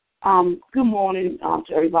 Good morning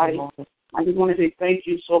to everybody. I just want to say thank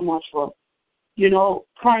you so much for,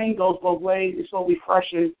 praying goes both ways. It's so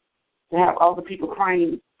refreshing to have other people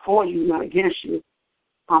praying for you, not against you.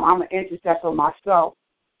 I'm an intercessor myself,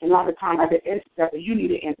 and a lot of times as an intercessor, you need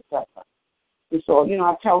an intercessor. And so,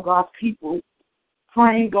 I tell God's people,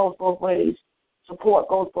 praying goes both ways, support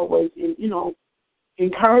goes both ways, and,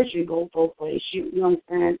 encouraging goes both ways. You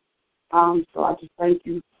understand? So I just thank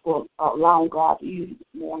you for allowing God to use you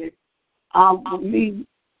this morning. With me,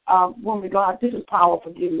 woman of God, this is Power of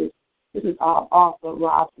Forgiveness. This is Arthur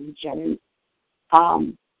Robinson Jennings.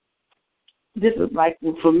 This is like,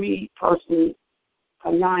 for me personally,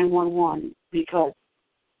 a 911, because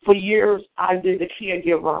for years I did the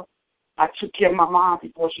caregiver. I took care of my mom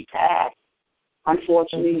before she passed.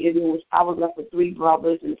 Unfortunately, I was left with 3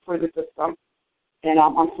 brothers in the prison system, and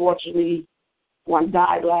unfortunately, one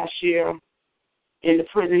died last year in the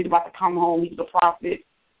prison. He's about to come home. He's a prophet.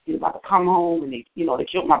 He's about to come home, and they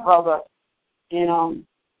killed my brother. And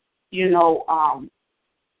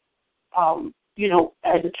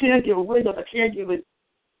as a caregiver, where does a caregiver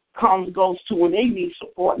goes to when they need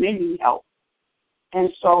support and they need help? And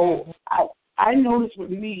so I noticed with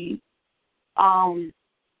me,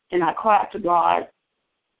 and I cried to God,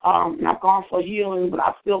 and I've gone for healing, but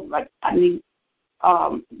I feel like I need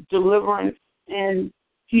deliverance and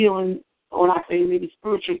healing, or when I say maybe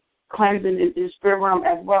spiritual cleansing in the spirit realm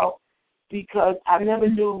as well, because I never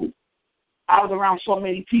knew I was around so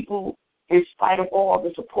many people in spite of all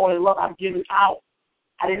the support and love I've given out.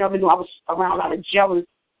 I didn't ever know I was around a lot of jealous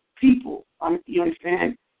people, you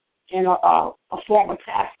understand? and a former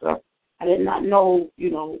pastor. I did not know,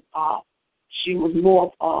 she was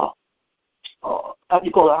more of,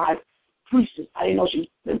 you call her, high priestess. I didn't know she's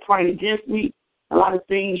been praying against me, a lot of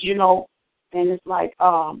things, and it's like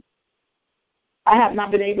I have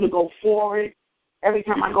not been able to go forward. Every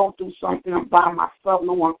time I go through something, I'm by myself.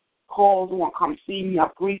 No one calls, no one comes see me. I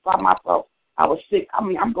grieve by myself. I was sick.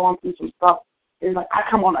 I'm going through some stuff. It's like I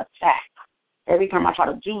come on attack. Every time I try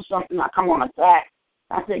to do something, I come on attack.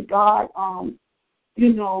 I say, God,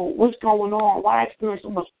 what's going on? Why I experience so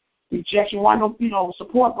much rejection? Why no,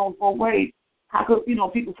 support goes both ways? How could,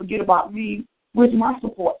 people forget about me? Where's my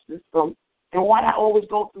support system? And why do I always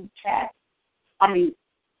go through attacks? I mean,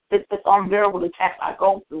 it's unbearable the attacks I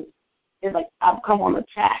go through. It's like I come on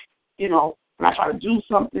attack, when I try to do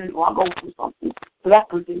something or I go through something. So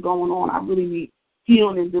that's what's been going on. I really need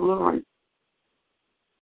healing and deliverance.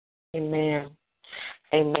 Amen.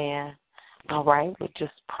 Amen. All right, we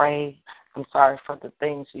just pray. I'm sorry for the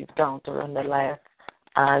things you've gone through in the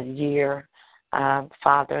last year.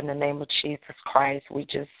 Father, in the name of Jesus Christ, we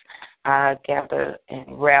just gather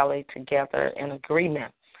and rally together in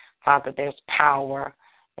agreement. Father, there's power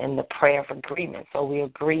in the prayer of agreement. So we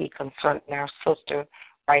agree concerning our sister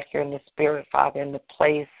right here in the spirit, Father, in the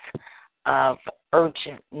place of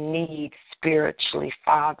urgent need spiritually,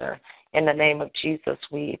 Father. In the name of Jesus,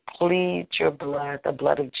 we plead your blood, the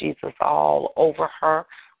blood of Jesus, all over her,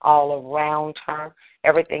 all around her,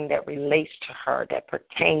 everything that relates to her, that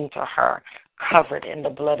pertains to her, covered in the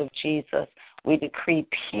blood of Jesus. We decree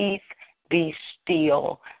peace, be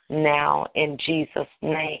still now in Jesus'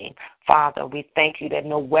 name. Father, we thank you that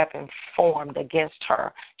no weapon formed against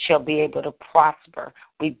her shall be able to prosper.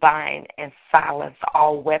 We bind and silence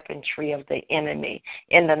all weaponry of the enemy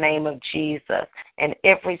in the name of Jesus. And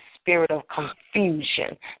every spirit of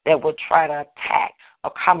confusion that will try to attack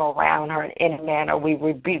or come around her in any manner, we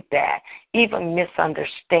rebuke that. Even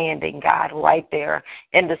misunderstanding, God, right there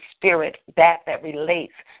in the spirit, that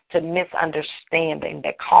relates to misunderstanding,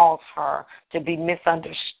 that calls her to be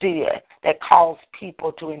misunderstood, that calls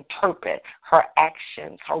people to interpret her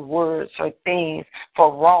actions, her words, her things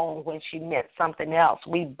for wrong when she meant something else.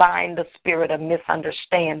 We bind the spirit of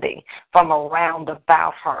misunderstanding from around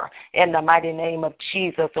about her in the mighty name of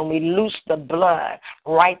Jesus, and we loose the blood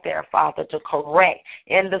right there, Father, to correct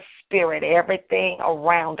in the spirit everything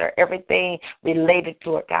around her, everything related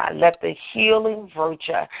to it, God. Let the healing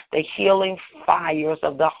virtue, the healing fires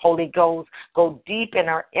of the Holy Ghost go deep in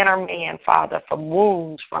her inner man, Father, from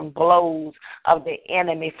wounds, from blows of the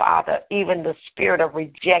enemy, Father, even the spirit of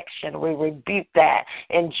rejection. We rebuke that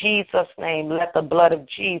in Jesus' name. Let the blood of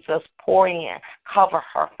Jesus pour in, cover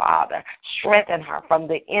her, Father, strengthen her from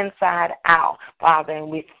the inside out, Father, and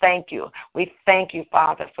we thank you. We thank you,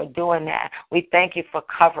 Father, for doing that. We thank you for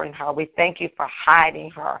covering her. We thank you for hiding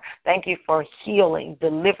her. Thank you for healing,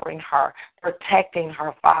 delivering her, protecting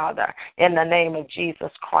her, Father, in the name of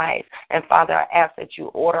Jesus Christ. And, Father, I ask that you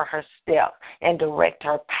order her steps and direct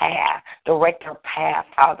her path. Direct her path,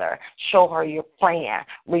 Father. Show her your plan.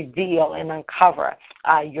 Reveal and uncover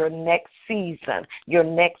your next season, your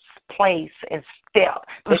next place and step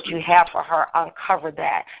that you have for her. Uncover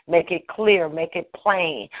that. Make it clear. Make it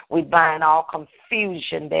plain. We bind all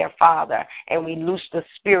confusion there, Father, and we loose the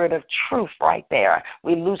spirit of truth right there.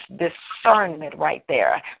 We loose discernment right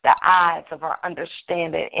there. The eyes of her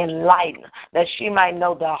understanding enlighten, that she might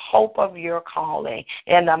know the hope of your calling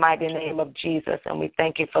in the mighty name of Jesus. And we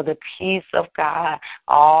thank you for the peace of God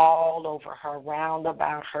all over her, round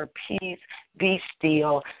about her. Peace, be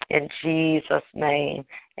still in Jesus' name.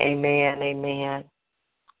 Amen. Amen.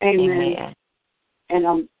 Amen.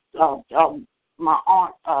 And my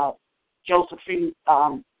aunt Josephine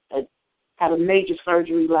had a major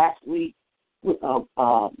surgery last week. With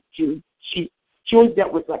she always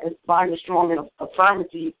dealt with like a spinal strong and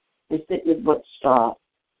infirmity and sickness, but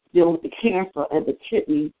dealing with the cancer at the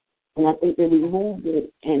kidney, and I think they removed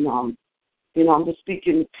it. And I'm just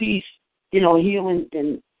speaking peace, healing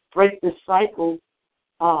and break this cycle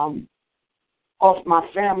off my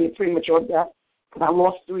family of premature death. Because I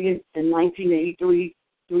lost 3 in 1983,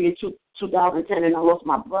 3 in 2010, and I lost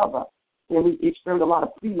my brother. And we experienced a lot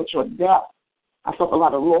of premature death. I suffered a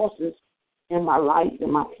lot of losses in my life,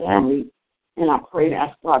 in my family, and I pray that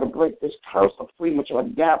I start to break this curse of premature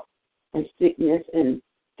death and sickness and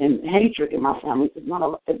hatred in my family.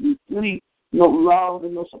 There's really no love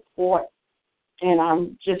and no support. And I've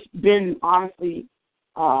just been honestly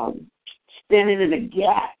standing in the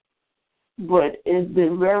gap, but it's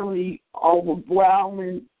been very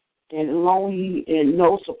overwhelming and lonely and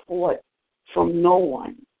no support from no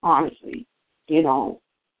one, honestly.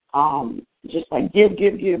 Just like give,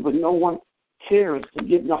 but no one cares to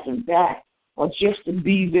get nothing back or just to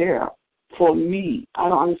be there for me. I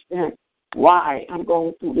don't understand why I'm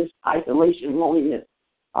going through this isolation, loneliness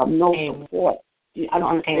of no support. I don't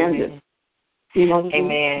understand this. You know,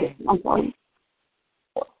 Amen. I'm sorry.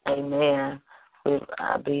 Amen.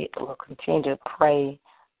 We'll continue to pray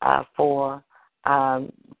for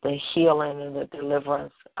the healing and the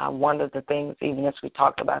deliverance. One of the things, even as we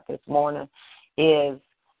talked about this morning, is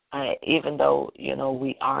even though,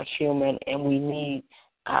 we are human and we need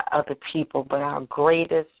other people, but our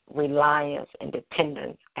greatest reliance and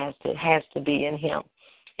dependence has to be in Him.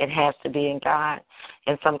 It has to be in God.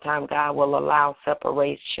 And sometimes God will allow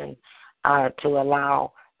separation to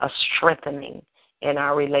allow a strengthening in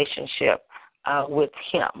our relationship with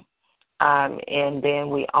Him. And then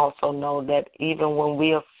we also know that even when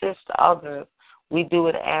we assist others, we do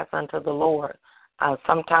it as unto the Lord.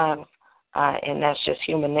 Sometimes, and that's just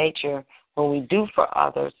human nature, when we do for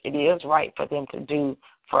others, it is right for them to do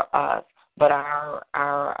for us. But our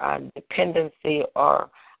dependency or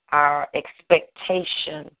our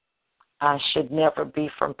expectation should never be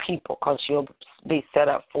from people, because you'll be set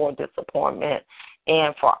up for disappointment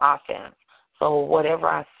and for offense. So whatever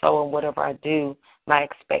I sow and whatever I do, my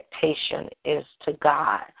expectation is to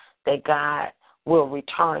God, that God will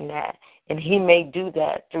return that. And He may do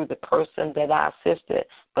that through the person that I assisted,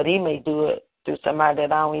 but He may do it through somebody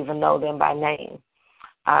that I don't even know them by name.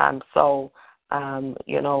 So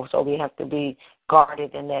we have to be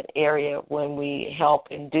guarded in that area when we help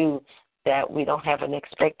and do that. We don't have an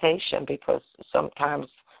expectation, because sometimes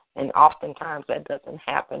and oftentimes that doesn't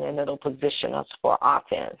happen, and it'll position us for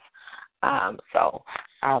offense.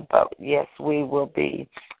 But yes, we will be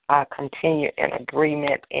continue in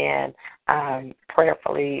agreement and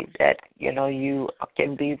prayerfully that you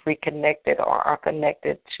can be reconnected or are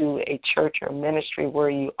connected to a church or ministry where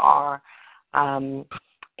you are,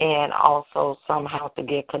 and also somehow to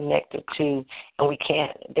get connected to. And we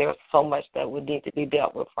can't. There's so much that would need to be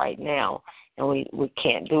dealt with right now, and we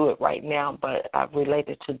can't do it right now. But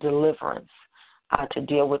related to deliverance. To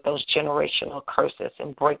deal with those generational curses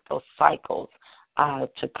and break those cycles,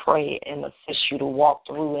 to pray and assist you to walk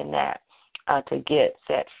through in that, to get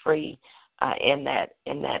set free in that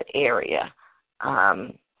area.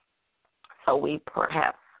 So we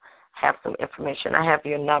perhaps have some information. I have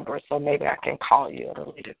your number, so maybe I can call you at a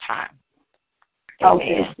later time.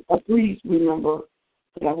 Okay. Please remember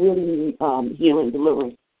that I really need healing,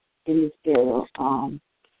 deliverance in this area.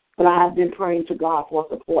 But I have been praying to God for a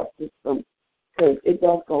support system, because it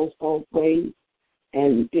does go both ways.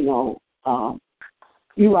 And, you're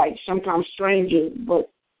right, sometimes strangers, but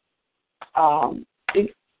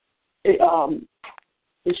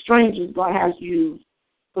the strangers God has used,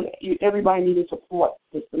 but everybody needs a support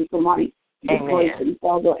system, somebody to pray for each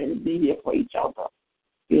other and be there for each other.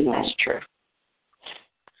 That's true.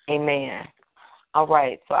 Amen. All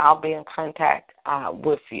right, so I'll be in contact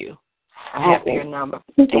with you. I have your number.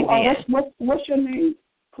 Amen. What's your name,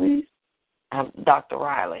 please? Dr.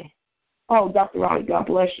 Riley. Oh, Dr. Riley, God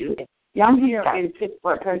bless you. Yeah, I'm here in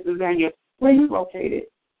Pittsburgh, Pennsylvania. Where are you located?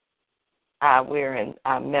 We're in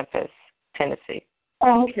Memphis, Tennessee.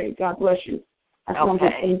 Oh, okay. God bless you. I just want to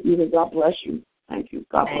thank you, and God bless you. Thank you.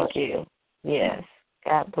 God bless you. Thank you. Yes.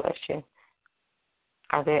 God bless you.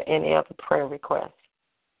 Are there any other prayer requests?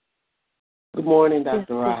 Good morning,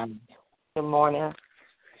 Dr. Riley. Good morning.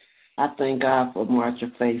 I thank God for March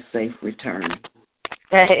of Faith safe return.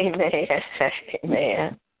 Amen.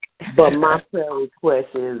 Amen. But my prayer request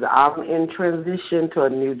is I'm in transition to a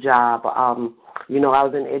new job. I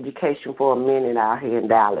was in education for a minute out here in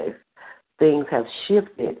Dallas. Things have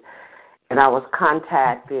shifted, and I was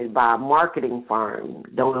contacted by a marketing firm.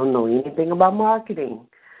 Don't know anything about marketing.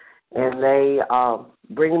 And they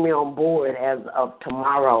bring me on board as of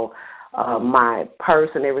tomorrow. My purse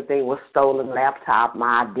and everything was stolen, laptop,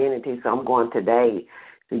 my identity, so I'm going today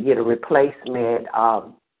to get a replacement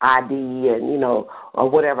ID and, or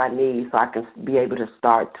whatever I need so I can be able to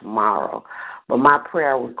start tomorrow. But my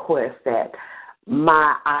prayer request that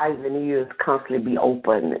my eyes and ears constantly be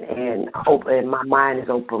open and my mind is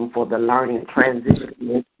open for the learning transition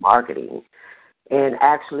in marketing. And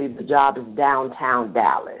actually the job is downtown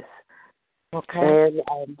Dallas. Okay.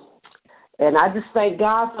 And I just thank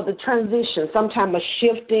God for the transition. Sometimes a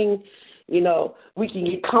shifting, we can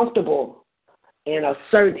get comfortable in a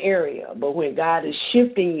certain area, but when God is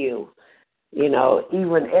shifting you,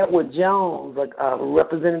 even Edward Jones, a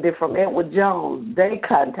representative from Edward Jones, they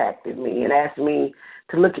contacted me and asked me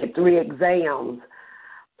to look at 3 exams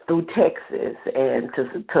through Texas and to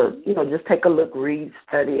just take a look, read,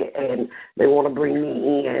 study, and they want to bring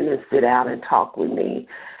me in and sit down and talk with me.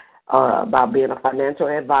 about being a financial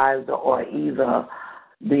advisor or either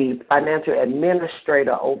the financial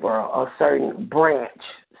administrator over a certain branch.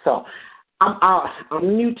 So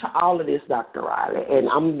I'm new to all of this, Dr. Riley, and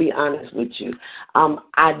I'm going to be honest with you.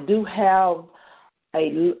 I do have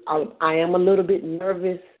I am a little bit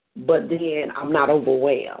nervous, but then I'm not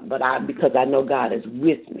overwhelmed. But because I know God is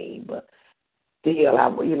with me. But still,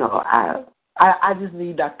 I just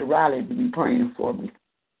need Dr. Riley to be praying for me.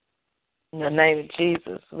 In the name of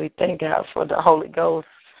Jesus, we thank God for the Holy Ghost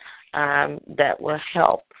that will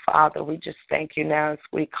help. Father, we just thank you now as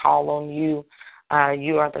we call on you.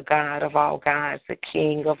 You are the God of all gods, the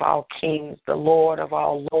King of all kings, the Lord of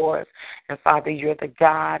all lords. And, Father, you're the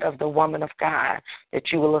God of the woman of God,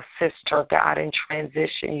 that you will assist her, God, in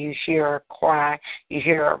transition. You hear her cry. You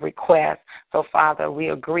hear her request. So, Father, we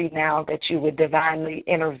agree now that you would divinely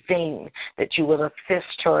intervene, that you will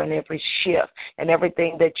assist her in every shift and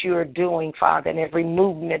everything that you are doing, Father, and every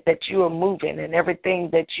movement that you are moving and everything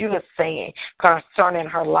that you are saying concerning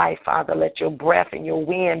her life, Father. Let your breath and your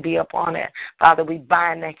wind be upon it. Father, we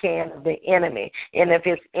bind the hand of the enemy and of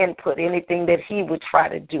his input, anything that he would try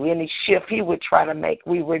to do, any shift he would try to make,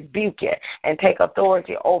 we rebuke it and take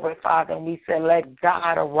authority over it, Father. And we say, let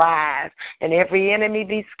God arise and every enemy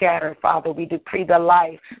be scattered, Father. We decree the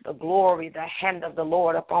life, the glory, the hand of the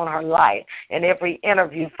Lord upon her life. In every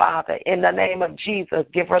interview, Father, in the name of Jesus,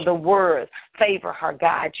 give her the words. Favor her,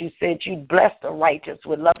 God. You said you bless the righteous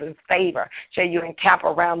with love and favor. Shall you encamp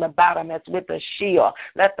around about them as with a shield.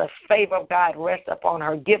 Let the favor of God rest upon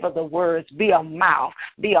her. Give her the words. Be a mouth.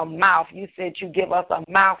 Be a mouth. You said you give us a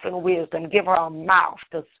mouth and wisdom. Give her a mouth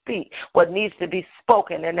to speak what needs to be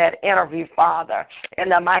spoken in that interview, Father, in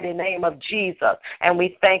the mighty name of Jesus. And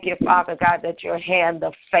we thank you, Father God, that your hand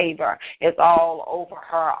of favor is all over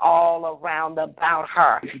her, all around about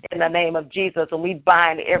her, in the name of Jesus. And we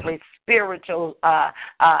bind every spiritual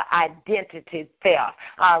identity theft.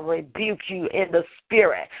 I rebuke you in the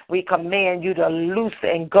spirit. We command you to loose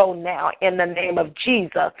and go now in the name of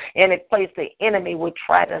Jesus. Any place the enemy would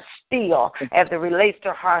try to steal as it relates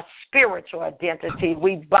to her spiritual identity,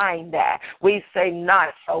 we bind that. We say not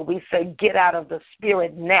so. We say get out of the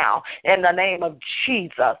spirit now in the name of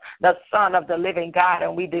Jesus, the Son of the living God.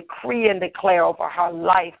 And we decree and declare over her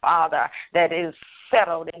life, Father, that is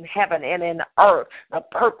settled in heaven and in earth, the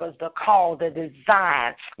purpose, the call, the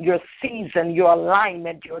design, your season, your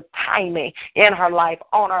alignment, your timing in her life,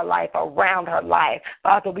 on her life, around her life.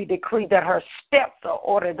 Father, we decree that her steps are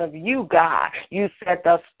ordered of you, God. You said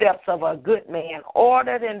the steps of a good man,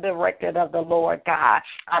 ordered and directed of the Lord, God.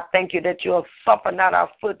 I thank you that you'll suffer not our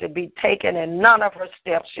foot to be taken and none of her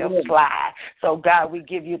steps shall slide. So, God, we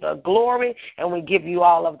give you the glory and we give you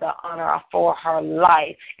all of the honor for her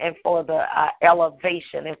life and for the elevation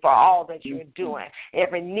and for all that you're doing.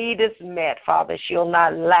 Every need is met, Father. She'll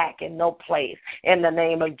not lack in no place. In the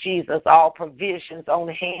name of Jesus, all provisions on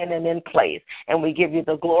hand and in place. And we give you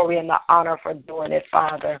the glory and the honor for doing it,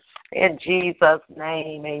 Father. In Jesus'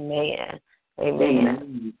 name, amen.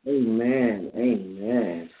 Amen. Amen.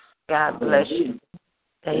 Amen. God bless you.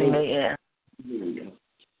 Amen.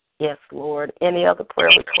 Yes, Lord. Any other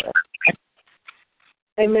prayer requests?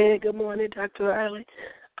 Amen. Good morning, Dr. Riley.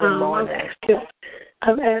 Good morning.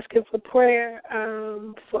 I'm asking for prayer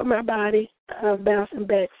for my body, bouncing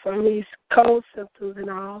back from these cold symptoms and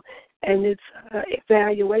all, and it's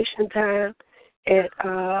evaluation time at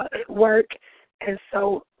work, and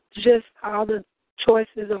so just all the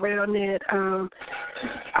choices around that,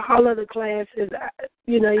 all of the classes,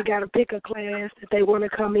 you got to pick a class that they want to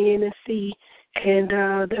come in and see, and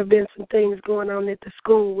there have been some things going on at the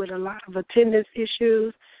school with a lot of attendance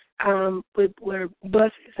issues. With where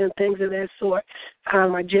buses and things of that sort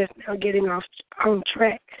are just now getting on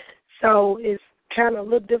track. So it's kind of a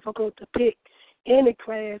little difficult to pick any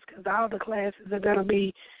class because all the classes are going to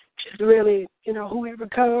be just really, whoever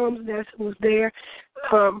comes, that's who's there.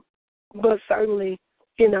 But certainly,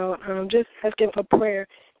 I'm just asking for prayer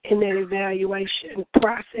in that evaluation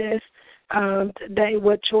process today,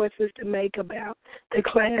 what choices to make about the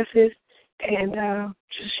classes. And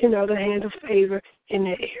just, the hand of favor in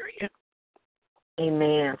that area.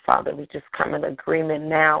 Amen. Father, we just come in agreement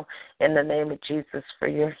now in the name of Jesus for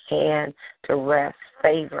your hand to rest,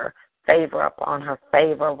 favor upon her,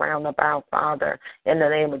 favor around about, Father, in the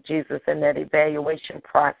name of Jesus, in that evaluation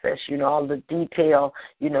process, all the detail,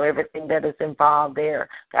 everything that is involved there.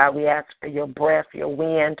 God, we ask for your breath, your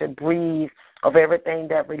wind to breathe of everything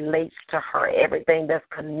that relates to her, everything that's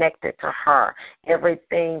connected to her,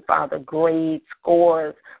 everything, Father, grades,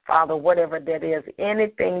 scores, Father, whatever that is,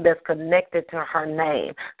 anything that's connected to her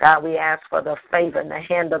name. God, we ask for the favor and the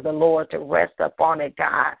hand of the Lord to rest upon it,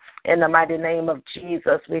 God. In the mighty name of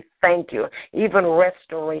Jesus, we thank you. Even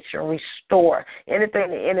restoration, restore.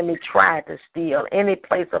 Anything the enemy tried to steal, any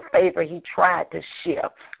place of favor he tried to shift,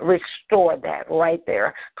 restore that right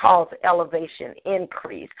there. Cause elevation,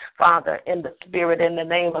 increase. Father, in the spirit, in the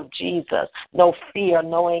name of Jesus, no fear,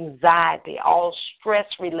 no anxiety, all stress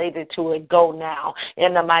related to it go now.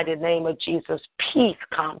 In the mighty name of Jesus, peace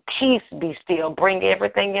come, peace be still. Bring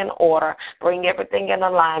everything in order, bring everything in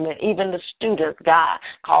alignment. Even the students, God,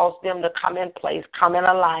 cause them to come in place, come in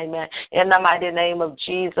alignment. In the mighty name of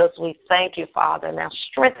Jesus, we thank you, Father. Now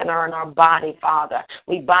strengthen her in our body, Father.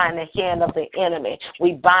 We bind the hand of the enemy.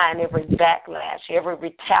 We bind every backlash, every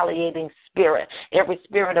retaliating spirit, every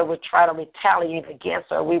spirit that would try to retaliate against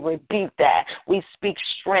her. We rebuke that. We speak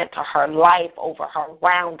strength to her, life over her,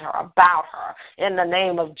 around her, about her. In the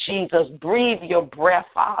name of Jesus, breathe your breath,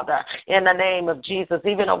 Father. In the name of Jesus,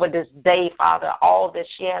 even over this day, Father, all that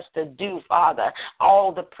she has to do, Father,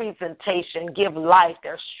 all the presentation, give life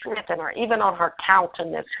there, strengthen her, even on her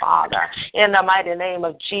countenance, Father. In the mighty name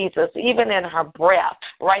of Jesus, even in her breath,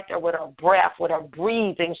 right there with her breath, with her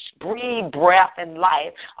breathing, breathe breath and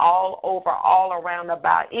life all over, all around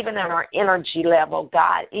about, even in her energy level,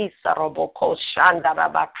 God.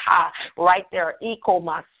 Right there,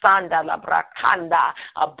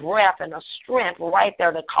 a breath and a strength right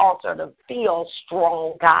there to cause her to feel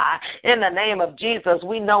strong, God. In the name of Jesus,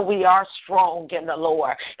 we know we are strong in the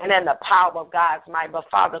Lord and in the power of God's might. But,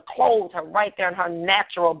 Father, clothe her right there in her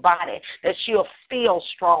natural body that she'll feel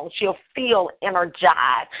strong. She'll feel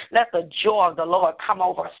energized. Let the joy of the Lord come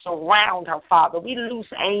over, surround her, Father. We loose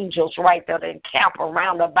angels right there to encamp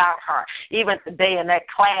around about her. Even today in that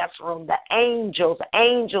classroom, the angels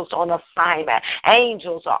on assignment,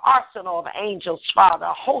 angels, an arsenal of angels, Father,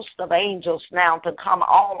 a host of angels now to come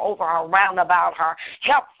all over her, round about her,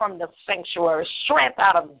 help from the sanctuary, strength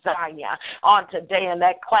out of Zion on today in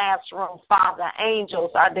that classroom, Father.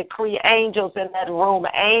 Angels, I decree angels in that room,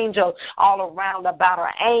 angels all around about her,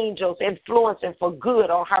 angels influencing for good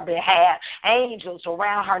on her behalf, angels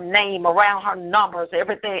around her name, around her numbers,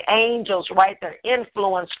 everything, angels right there,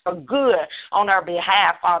 influence for good on her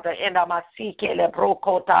behalf, Father. In the Masike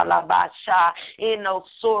Lebrokota Labasha, Ino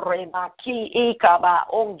Sore Maki Ikaba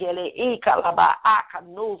Ongele Ikalaba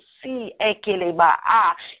Akanusi Ekileba,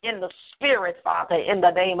 in the spirit, Father, in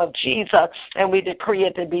the name of Jesus. And we decree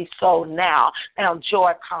it to be so now. Now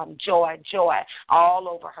joy come, joy, joy, all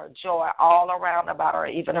over her, joy all around about her,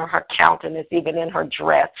 even in her countenance, even in her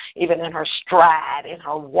dress, even in her stride, in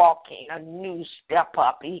her walking, a new step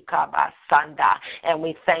up, Ikabasanda. And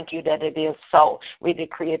we thank you that it is so. We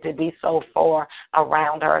decree it to be so for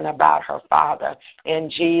around her and about her, Father.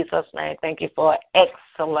 In Jesus' name, thank you for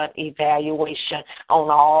excellent evaluation on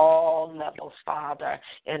all levels, Father,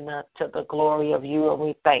 and to the glory of you, and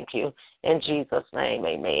we thank you. In Jesus' name,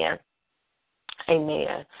 amen.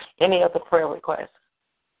 Amen. Any other prayer requests?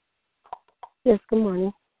 Yes, good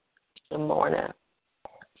morning. Good morning.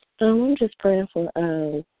 I'm just praying for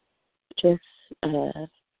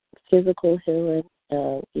physical healing,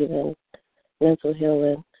 even mental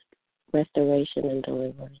healing, restoration, and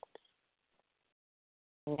deliverance.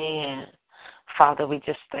 Amen. Father, we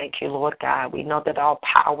just thank you, Lord God. We know that all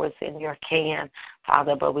power is in your hand,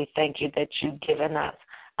 Father, but we thank you that you've given us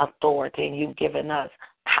authority and you've given us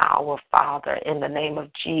power, Father, in the name of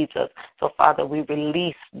Jesus. So, Father, we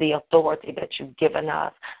release the authority that you've given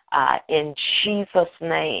us in Jesus'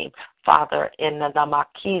 name. Father, in the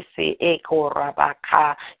Namakisi Eko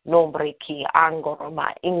Rabaka Nombreki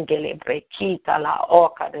Angoroma Ingele Brekita La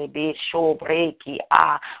Oka de Besho Breki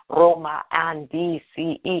A Roma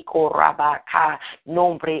Andisi Eko Rabaka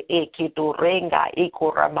Nombre Ekitu Renga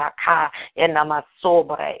Eko Ramaka in the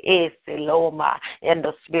Masobre Eseloma. In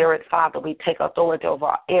the Spirit, Father, we take authority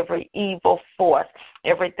over every evil force,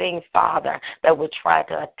 everything, Father, that would try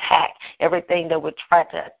to attack, everything that would try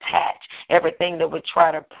to attach, everything that would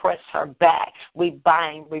try to press her back. We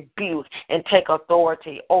bind, rebuke, and take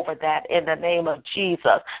authority over that in the name of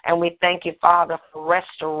Jesus. And we thank you, Father, for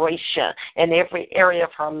restoration in every area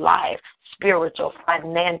of her life, spiritual,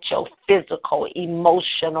 financial, physical,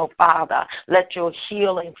 emotional, Father. Let your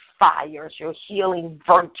healing fires, your healing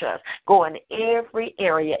virtues go in every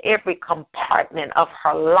area, every compartment of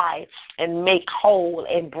her life and make whole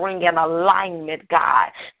and bring in alignment, God.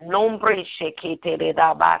 Nombre shekete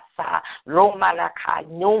da basa, romalaka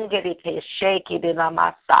nungerite shekete da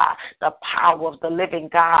masa. The power of the living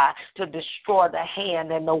God to destroy the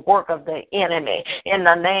hand and the work of the enemy. In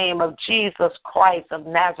the name of Jesus Christ of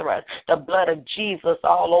Nazareth, the blood of Jesus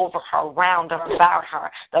all over her, around her, about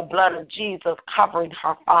her. The blood of Jesus covering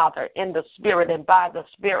her, Father, in the Spirit and by the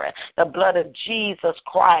Spirit. The blood of Jesus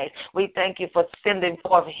Christ. We thank you for sending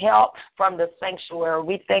forth help from the sanctuary.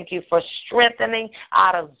 We thank you for strengthening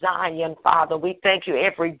out of Zion, Father. We thank you.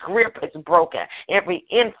 Every grip is broken. Every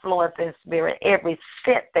influencing spirit, every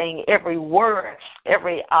set thing, every word,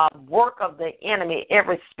 every work of the enemy,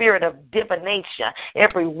 every spirit of divination,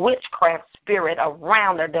 every witchcraft spirit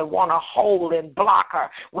around her that want to hold and block her.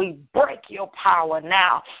 We break your power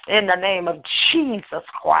now in the name of Jesus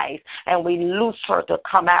Christ, and we loose her to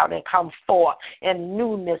come out and come forth in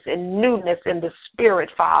newness in the spirit,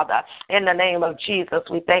 Father. In the name of Jesus,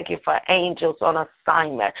 we thank you for angels on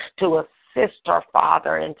assignment to assist her,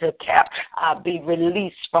 Father, and to be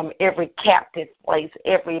released from every captive place,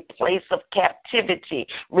 every place of captivity,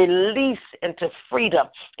 release into freedom,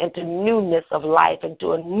 into newness of life,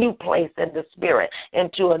 into a new place in the Spirit,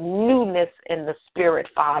 into a newness in the Spirit,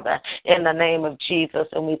 Father, in the name of Jesus.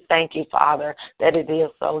 And we thank you, Father, that it is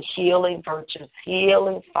so. Healing virtues,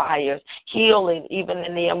 healing fires, healing even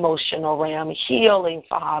in the emotional realm, healing,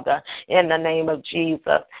 Father, in the name of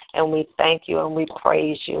Jesus. And we thank you and we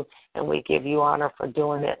praise you. And we give you honor for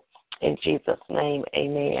doing it. In Jesus' name,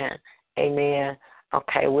 amen. Amen.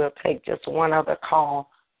 Okay, we'll take just one other call,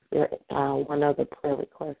 one other prayer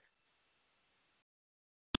request.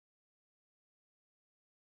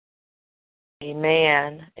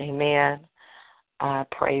 Amen. Amen.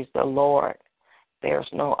 Praise the Lord. There's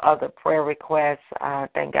no other prayer requests.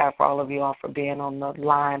 Thank God for all of you all for being on the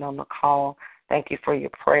line, on the call. Thank you for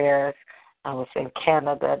your prayers. I was in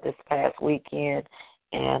Canada this past weekend.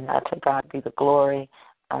 And to God be the glory.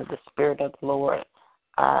 The Spirit of the Lord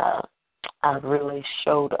really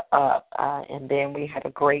showed up. And then we had a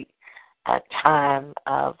great time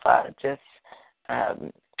of just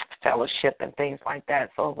fellowship and things like that.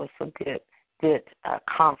 So it was a good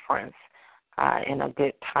conference and a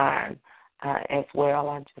good time as well.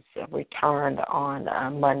 I just returned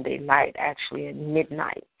on Monday night, actually at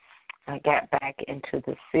midnight. I got back into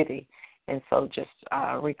the city. And so just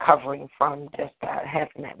recovering from just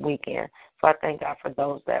having that weekend. So I thank God for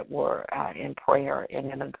those that were in prayer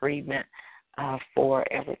and in agreement for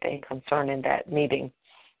everything concerning that meeting.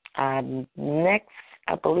 Next,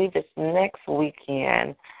 I believe it's next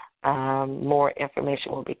weekend, more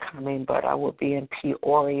information will be coming, but I will be in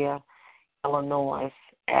Peoria, Illinois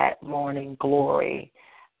at Morning Glory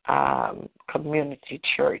Community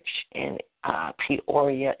Church in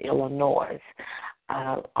Peoria, Illinois.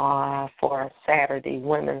 For a Saturday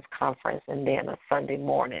women's conference and then a Sunday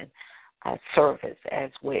morning service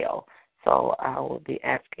as well. So I will be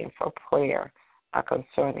asking for prayer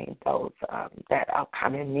concerning those that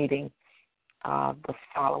upcoming meeting the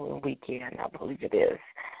following weekend, I believe it is.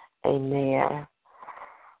 Amen.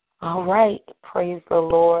 All right. Praise the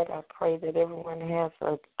Lord. I pray that everyone has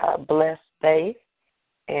a blessed day,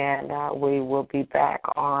 and we will be back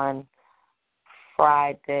on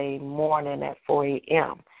Friday morning at 4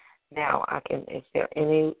 a.m. Now, is there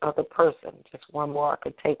any other person, just one more, I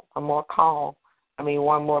could take one more call,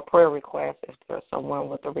 one more prayer request if there's someone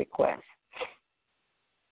with a request.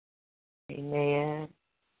 Amen.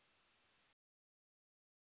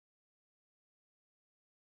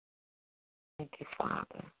 Thank you,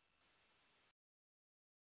 Father.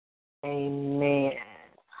 Amen.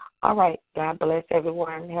 All right. God bless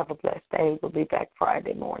everyone. Have a blessed day. We'll be back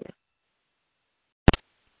Friday morning.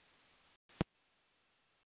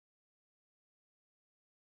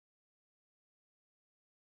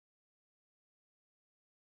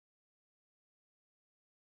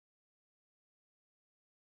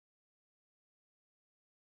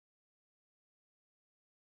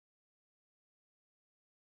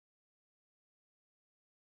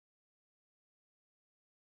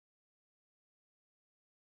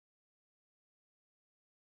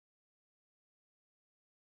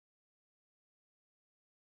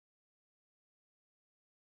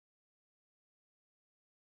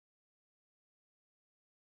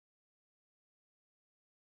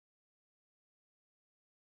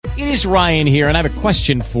 It is Ryan here, and I have a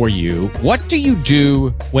question for you. What do you do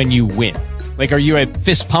when you win? Like, are you a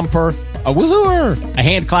fist pumper? A woohooer, a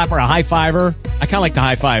hand clapper, a high fiver. I kind of like the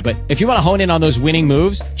high five, but if you want to hone in on those winning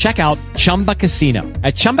moves, check out Chumba Casino.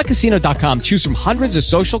 At ChumbaCasino.com, choose from hundreds of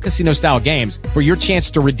social casino style games for your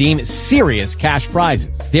chance to redeem serious cash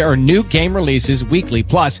prizes. There are new game releases weekly,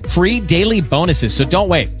 plus free daily bonuses. So don't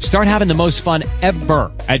wait. Start having the most fun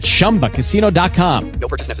ever at ChumbaCasino.com. No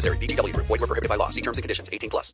purchase necessary. VGW Group. Void where prohibited by law. See terms and conditions. 18+.